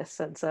after this,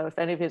 and so if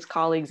any of his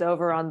colleagues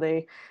over on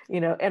the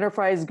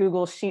enterprise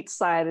Google Sheets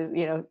side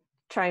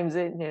chimes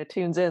in,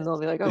 tunes in, they'll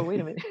be like, oh,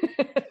 wait a minute.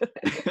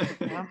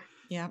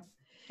 Yeah.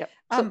 Yep.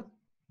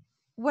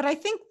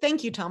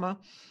 Thank you, Tomo.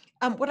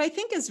 What I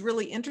think is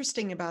really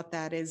interesting about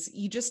that is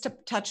you just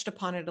touched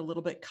upon it a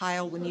little bit,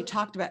 Kyle, when you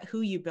talked about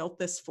who you built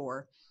this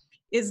for,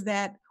 is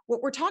that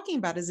what we're talking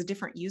about is a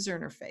different user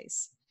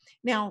interface.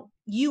 Now,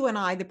 you and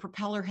I, the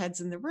propeller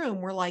heads in the room,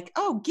 we're like,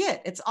 oh,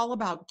 Git, it's all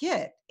about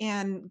Git.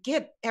 And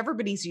Git,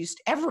 everybody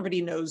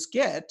knows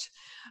Git.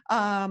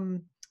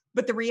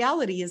 But the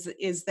reality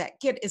is that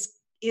Git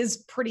is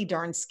pretty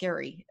darn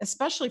scary,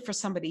 especially for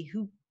somebody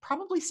who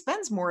probably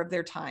spends more of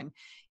their time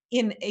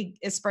in a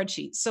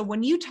spreadsheet. So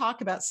when you talk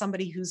about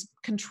somebody who's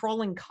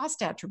controlling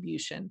cost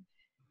attribution,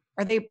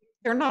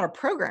 they're not a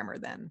programmer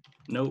then?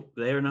 Nope,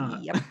 they're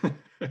not. Yep.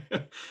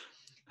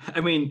 I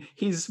mean,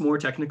 he's more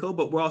technical,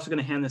 but we're also going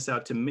to hand this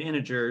out to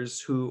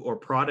managers or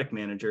product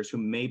managers who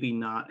maybe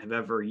not have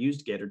ever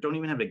used Git or don't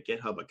even have a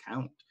GitHub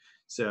account.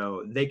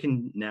 So they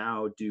can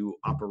now do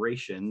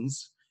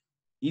operations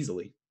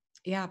easily.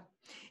 Yeah.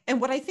 And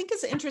what I think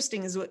is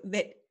interesting is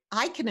that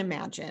I can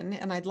imagine,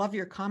 and I'd love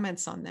your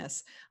comments on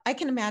this, I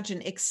can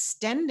imagine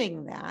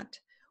extending that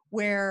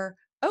where,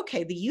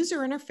 okay, the user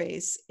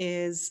interface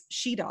is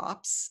sheet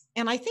ops.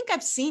 And I think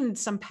I've seen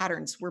some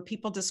patterns where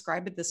people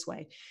describe it this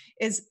way,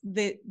 is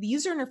the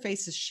user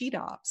interface is sheet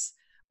ops,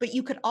 but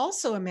you could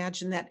also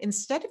imagine that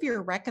instead of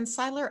your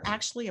reconciler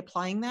actually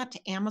applying that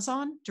to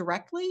Amazon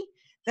directly,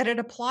 that it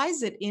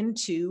applies it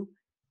into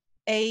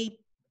a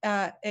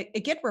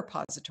Git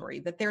repository,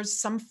 that there's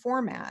some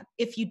format.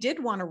 If you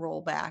did want to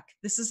roll back,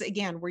 this is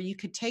again where you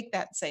could take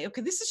that and say,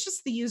 okay, this is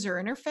just the user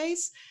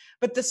interface,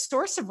 but the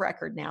source of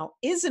record now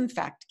is in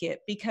fact Git,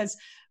 because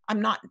I'm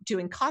not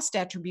doing cost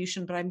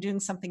attribution, but I'm doing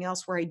something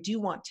else where I do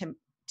want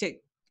to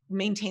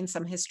maintain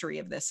some history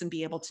of this and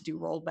be able to do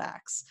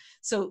rollbacks.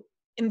 So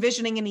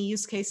envisioning any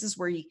use cases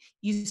where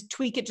you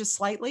tweak it just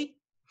slightly?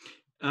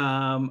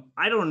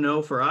 I don't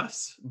know for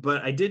us,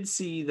 but I did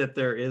see that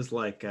there is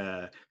like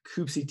a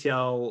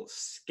kubectl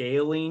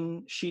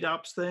scaling sheet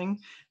ops thing,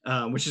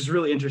 which is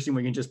really interesting.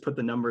 Where you can just put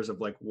the numbers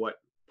of like what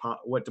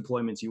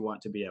deployments you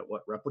want to be at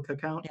what replica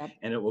count, Yep.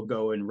 and it will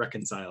go and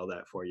reconcile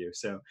that for you.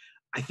 So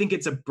I think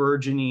it's a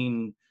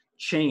burgeoning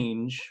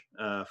change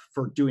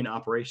for doing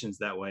operations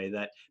that way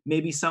that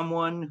maybe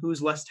someone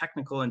who's less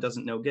technical and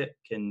doesn't know Git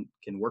can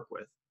work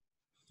with.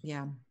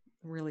 Yeah,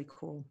 really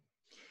cool.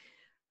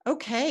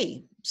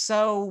 Okay,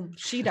 so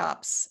sheet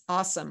ops,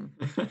 awesome.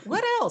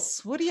 What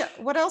else?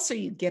 What else are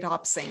you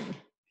GitOpsing?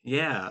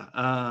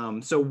 Yeah.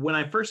 So when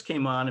I first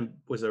came on and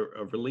was a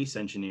release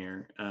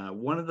engineer,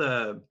 one of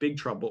the big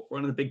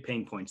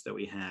pain points that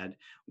we had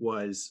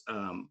was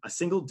a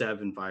single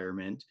dev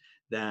environment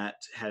that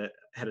had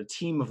a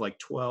team of like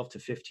 12 to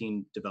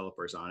 15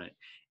 developers on it,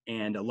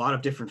 and a lot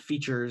of different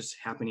features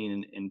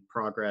happening in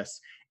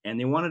progress. And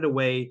they wanted a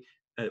way.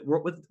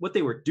 What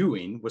they were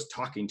doing was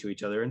talking to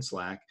each other in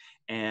Slack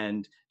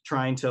and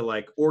trying to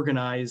like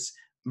organize,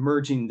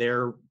 merging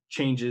their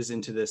changes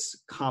into this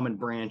common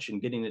branch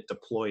and getting it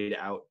deployed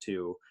out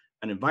to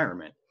an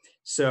environment.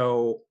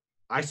 So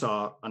I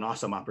saw an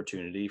awesome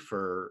opportunity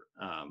for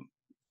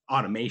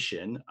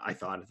automation, I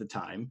thought at the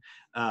time,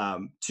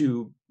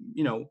 to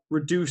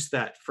reduce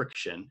that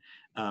friction.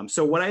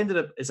 So what I ended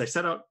up is I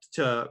set out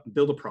to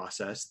build a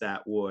process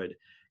that would,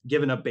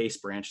 given a base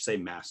branch, say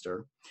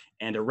master,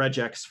 and a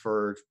regex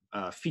for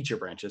feature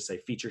branches, say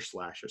feature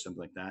slash or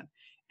something like that,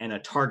 and a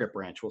target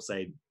branch, we'll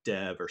say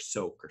dev or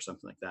soak or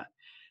something like that.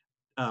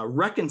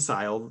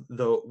 Reconcile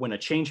when a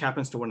change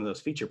happens to one of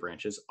those feature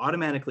branches,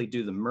 automatically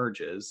do the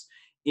merges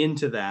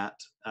into that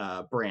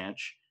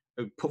branch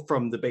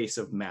from the base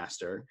of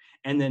master,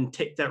 and then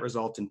take that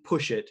result and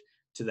push it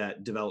to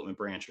that development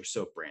branch or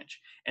soap branch.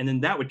 And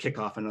then that would kick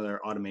off another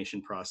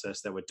automation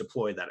process that would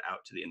deploy that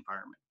out to the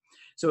environment.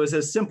 So it's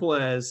as simple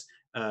as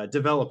a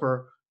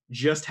developer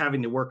just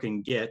having to work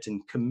in Git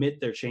and commit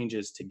their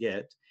changes to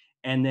Git,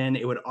 and then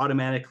it would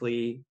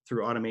automatically,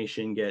 through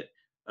automation, get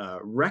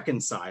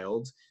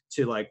reconciled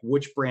to like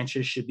which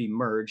branches should be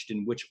merged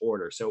in which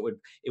order. So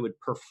it would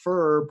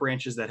prefer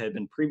branches that had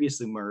been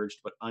previously merged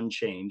but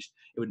unchanged.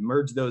 It would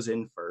merge those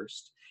in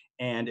first.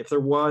 And if there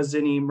was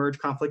any merge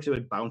conflict, it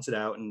would bounce it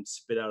out and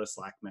spit out a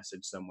Slack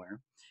message somewhere.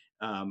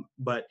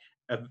 But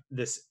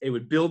it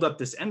would build up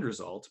this end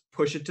result,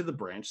 push it to the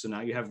branch. So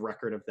now you have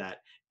record of that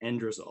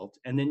end result.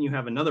 And then you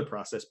have another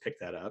process pick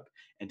that up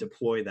and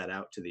deploy that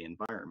out to the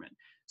environment.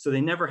 So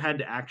they never had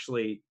to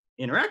actually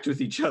interact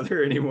with each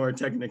other anymore.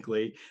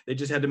 Technically, they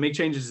just had to make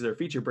changes to their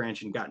feature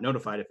branch and got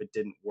notified if it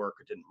didn't work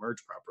or didn't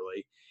merge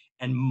properly,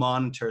 and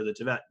monitor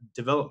the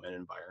development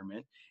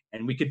environment.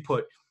 And we could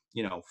put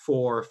 4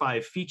 or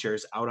 5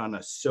 features out on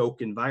a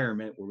soak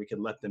environment where we could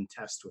let them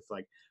test with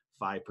like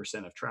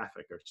 5% of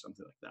traffic or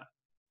something like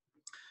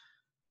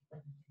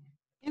that.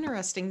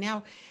 Interesting.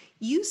 Now,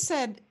 you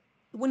said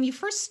when you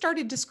first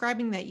started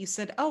describing that, you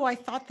said, "Oh, I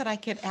thought that I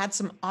could add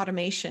some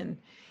automation."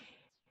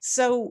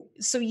 So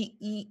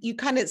you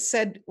kind of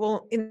said,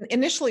 well,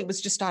 initially it was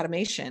just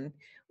automation.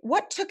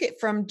 What took it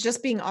from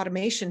just being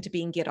automation to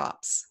being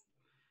GitOps?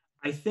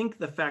 I think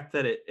the fact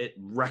that it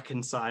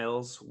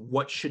reconciles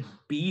what should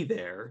be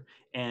there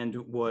and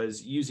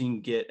was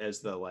using Git as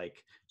the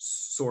like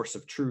source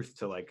of truth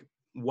to like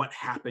what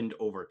happened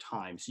over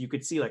time. So you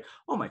could see like,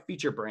 oh, my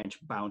feature branch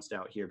bounced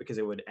out here because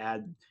it would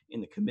add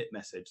in the commit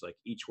message, like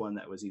each one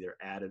that was either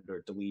added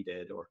or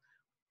deleted or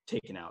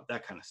taken out,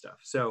 that kind of stuff.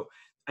 So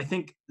I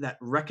think that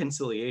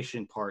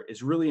reconciliation part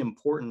is really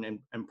important and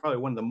probably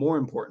one of the more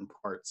important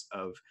parts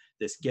of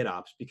this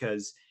GitOps,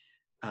 because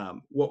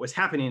what was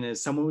happening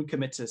is someone would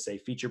commit to, say,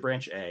 feature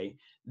branch A.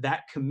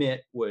 That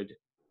commit would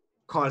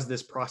cause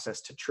this process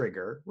to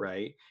trigger,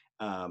 right?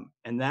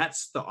 And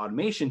that's the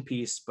automation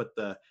piece, but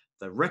the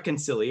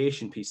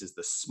reconciliation piece is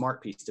the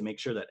smart piece to make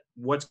sure that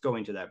what's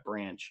going to that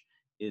branch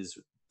is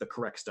the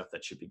correct stuff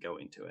that should be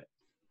going to it.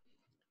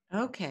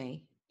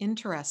 Okay,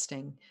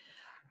 interesting.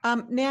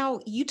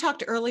 Now, you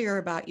talked earlier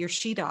about your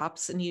sheet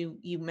ops, and you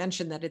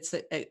mentioned that it's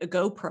a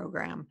Go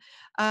program.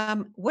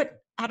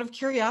 Out of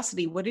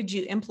curiosity, what did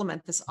you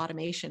implement this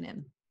automation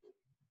in?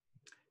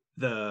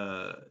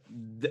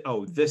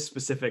 This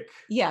specific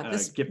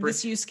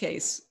this use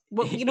case.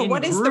 Well, in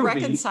what is Groovy, the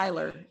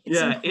reconciler? It's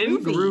in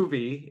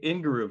Groovy,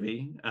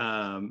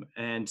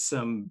 and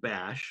some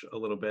Bash a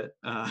little bit.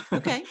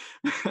 Okay,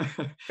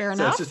 fair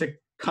enough. So it's just a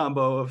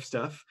combo of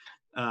stuff.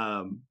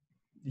 It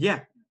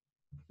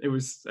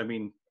was. I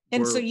mean,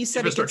 and so you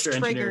said it gets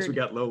triggered. Engineers, we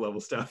got low-level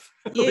stuff.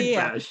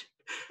 Yeah. Bash.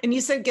 And you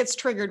said it gets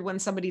triggered when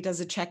somebody does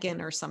a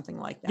check-in or something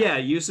like that. Yeah,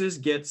 it uses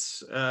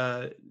Git's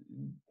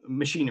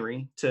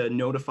machinery to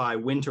notify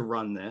when to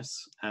run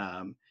this.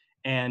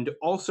 And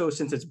also,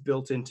 since it's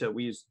built into,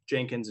 we use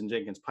Jenkins and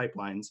Jenkins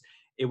pipelines,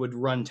 it would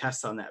run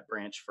tests on that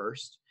branch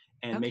first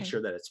and make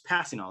sure that it's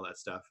passing all that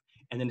stuff.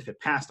 And then if it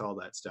passed all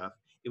that stuff,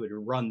 it would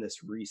run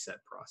this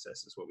reset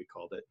process, is what we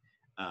called it.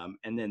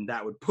 And then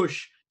that would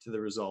push to the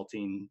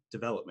resulting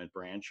development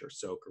branch or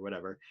soak or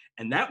whatever,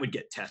 and that would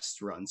get tests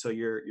run. So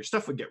your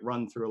stuff would get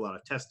run through a lot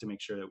of tests to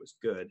make sure that it was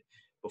good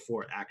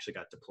before it actually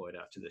got deployed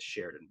out to this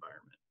shared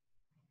environment.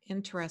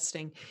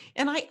 Interesting.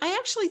 And I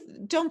actually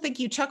don't think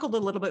you chuckled a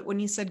little bit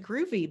when you said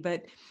Groovy,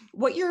 but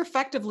what you're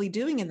effectively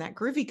doing in that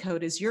Groovy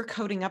code is you're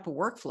coding up a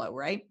workflow,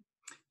 right?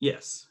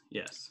 Yes.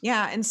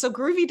 Yeah. And so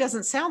Groovy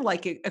doesn't sound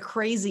like a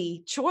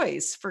crazy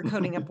choice for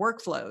coding up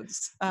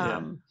workflows.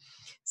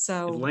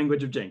 So the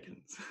language of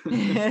Jenkins.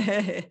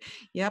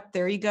 Yep,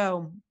 there you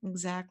go.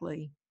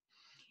 Exactly.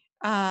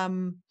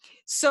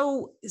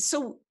 So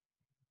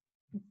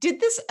did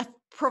this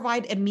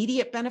provide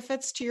immediate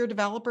benefits to your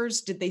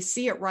developers? Did they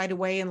see it right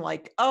away and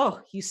like,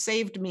 oh, you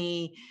saved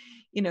me,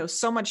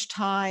 so much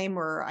time,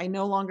 or I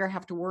no longer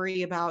have to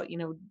worry about,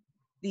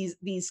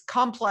 these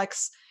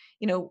complex,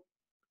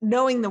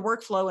 knowing the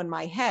workflow in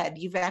my head?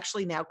 You've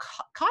actually now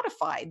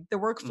codified the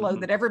workflow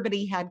that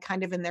everybody had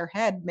kind of in their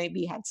head,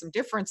 maybe had some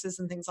differences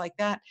and things like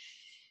that.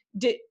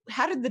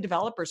 How did the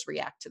developers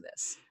react to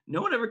this? No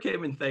one ever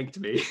came and thanked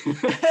me,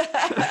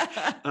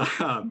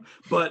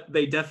 but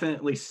they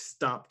definitely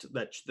stopped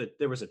that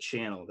there was a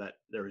channel that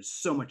there was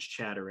so much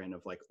chatter in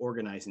of like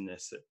organizing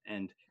this,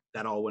 and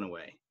that all went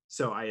away.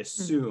 So I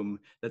assume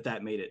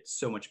that made it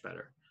so much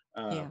better.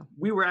 Yeah.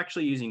 We were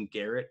actually using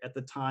Garrett at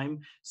the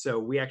time. So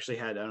we actually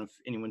had, I don't know if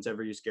anyone's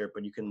ever used Garrett,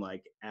 but you can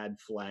like add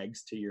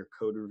flags to your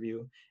code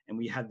review. And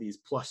we had these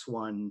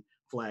 +1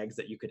 flags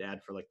that you could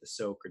add for like the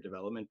soak or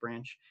development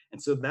branch.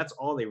 And so that's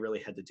all they really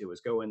had to do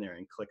was go in there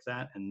and click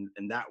that, and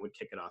that would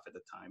kick it off at the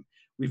time.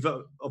 We've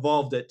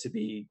evolved it to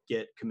be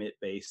Git commit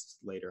based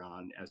later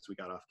on as we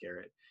got off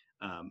Garrett.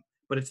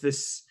 But it's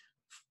this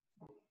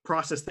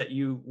process that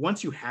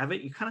once you have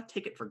it, you kind of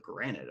take it for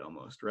granted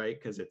almost, right?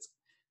 Because it's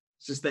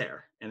just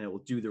there and it will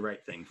do the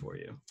right thing for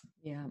you.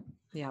 Yeah.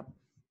 Yeah.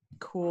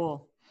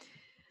 Cool.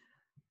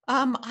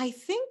 I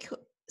think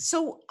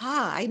so.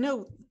 I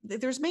know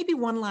there's maybe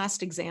one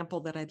last example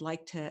that I'd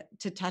like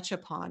to touch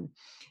upon.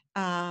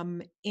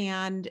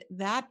 And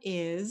that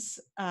is,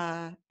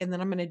 and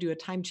then I'm going to do a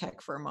time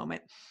check for a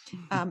moment.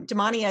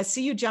 Damani, I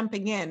see you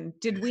jumping in.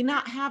 Did we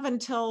not have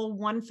until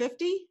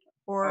 1:50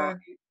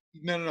 or?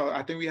 No.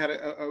 I think we had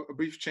a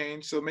brief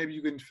change. So maybe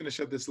you can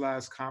finish up this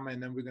last comment,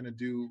 and then we're gonna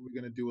do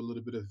a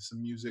little bit of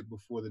some music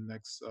before the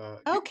next.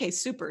 Okay,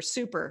 super.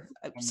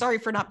 Sorry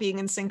for not being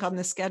in sync on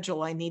the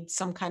schedule. I need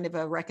some kind of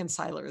a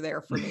reconciler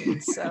there for me.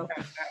 So,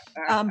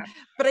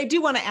 but I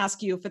do want to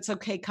ask you, if it's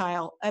okay,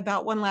 Kyle,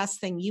 about one last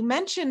thing. You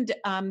mentioned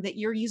that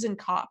you're using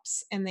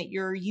kops and that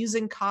you're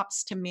using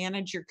kops to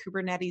manage your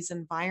Kubernetes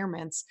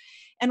environments.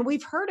 And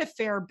we've heard a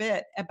fair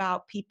bit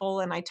about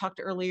people, and I talked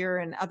earlier,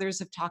 and others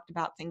have talked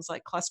about things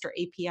like Cluster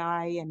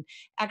API and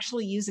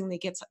actually using the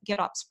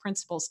GitOps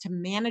principles to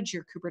manage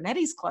your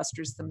Kubernetes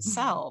clusters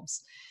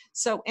themselves.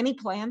 So any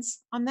plans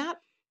on that?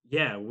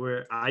 Yeah,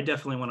 I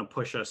definitely want to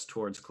push us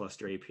towards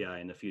Cluster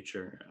API in the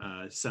future.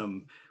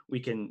 We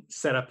can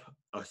set up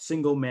a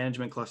single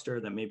management cluster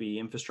that maybe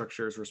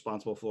infrastructure is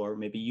responsible for,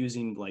 maybe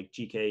using like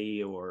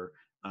GKE or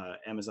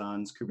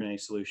Amazon's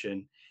Kubernetes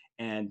solution.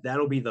 And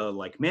that'll be the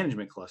like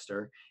management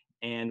cluster.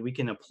 And we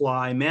can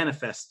apply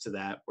manifests to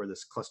that, where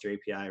this Cluster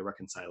API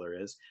reconciler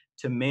is,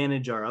 to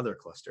manage our other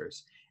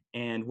clusters.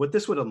 And what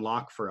this would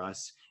unlock for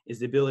us is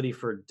the ability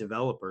for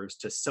developers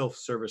to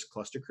self-service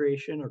cluster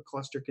creation or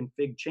cluster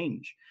config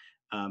change.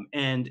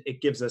 And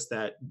it gives us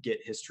that Git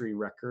history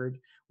record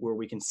where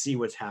we can see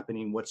what's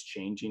happening, what's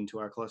changing to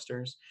our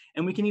clusters.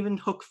 And we can even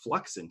hook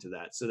Flux into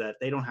that so that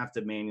they don't have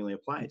to manually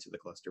apply it to the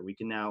cluster. We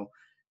can now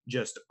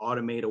just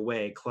automate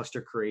away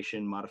cluster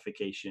creation,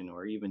 modification,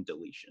 or even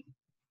deletion.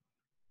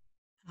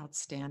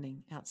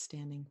 Outstanding.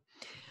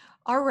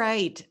 All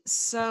right.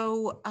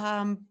 So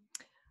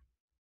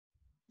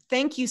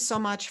thank you so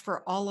much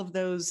for all of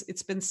those.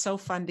 It's been so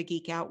fun to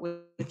geek out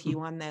with you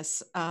on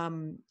this.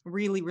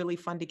 Really, really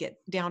fun to get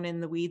down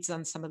in the weeds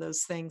on some of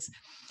those things.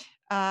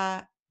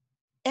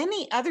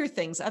 Any other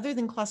things other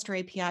than Cluster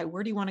API?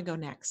 Where do you want to go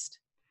next?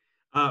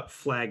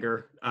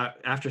 Flagger.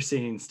 After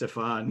seeing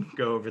Stefan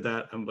go over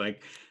that, I'm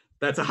like,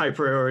 that's a high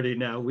priority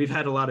now. We've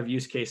had a lot of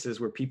use cases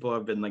where people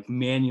have been like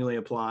manually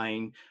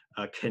applying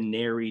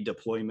Canary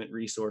deployment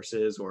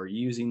resources or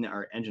using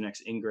our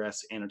Nginx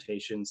ingress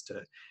annotations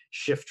to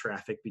shift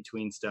traffic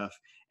between stuff.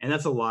 And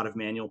that's a lot of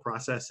manual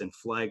process, and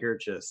Flagger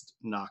just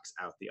knocks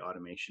out the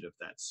automation of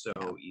that so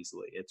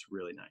easily. It's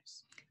really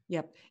nice.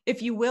 Yep.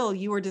 If you will,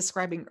 you were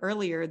describing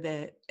earlier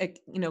the,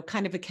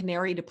 kind of a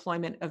canary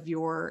deployment of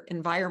your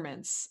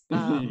environments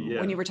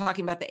when you were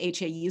talking about the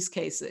HA use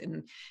case.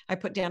 And I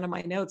put down in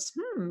my notes,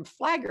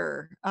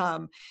 Flagger.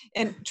 And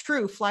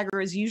true,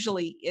 Flagger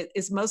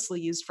is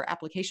mostly used for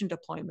application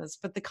deployments,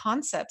 but the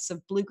concepts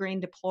of blue-green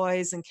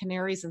deploys and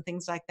canaries and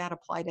things like that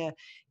apply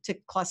to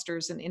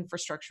clusters and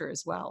infrastructure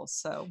as well.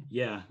 So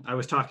yeah, I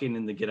was talking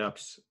in the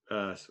GitOps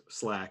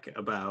Slack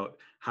about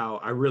how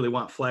I really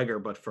want Flagger,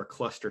 but for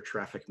cluster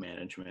traffic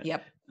management.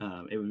 Yep.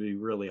 It would be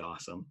really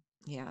awesome.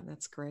 Yeah,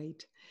 that's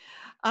great.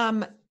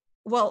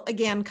 Well,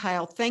 again,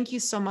 Kyle, thank you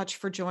so much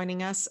for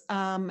joining us.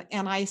 And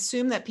I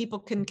assume that people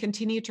can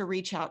continue to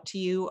reach out to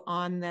you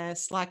on the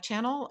Slack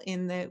channel,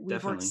 in the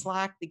WeWork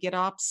Slack, the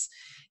GitOps,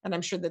 and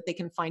I'm sure that they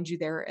can find you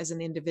there as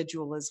an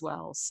individual as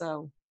well.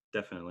 So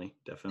definitely.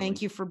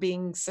 Thank you for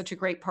being such a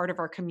great part of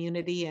our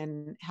community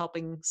and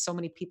helping so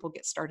many people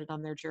get started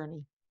on their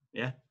journey.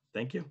 Yeah,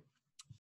 thank you.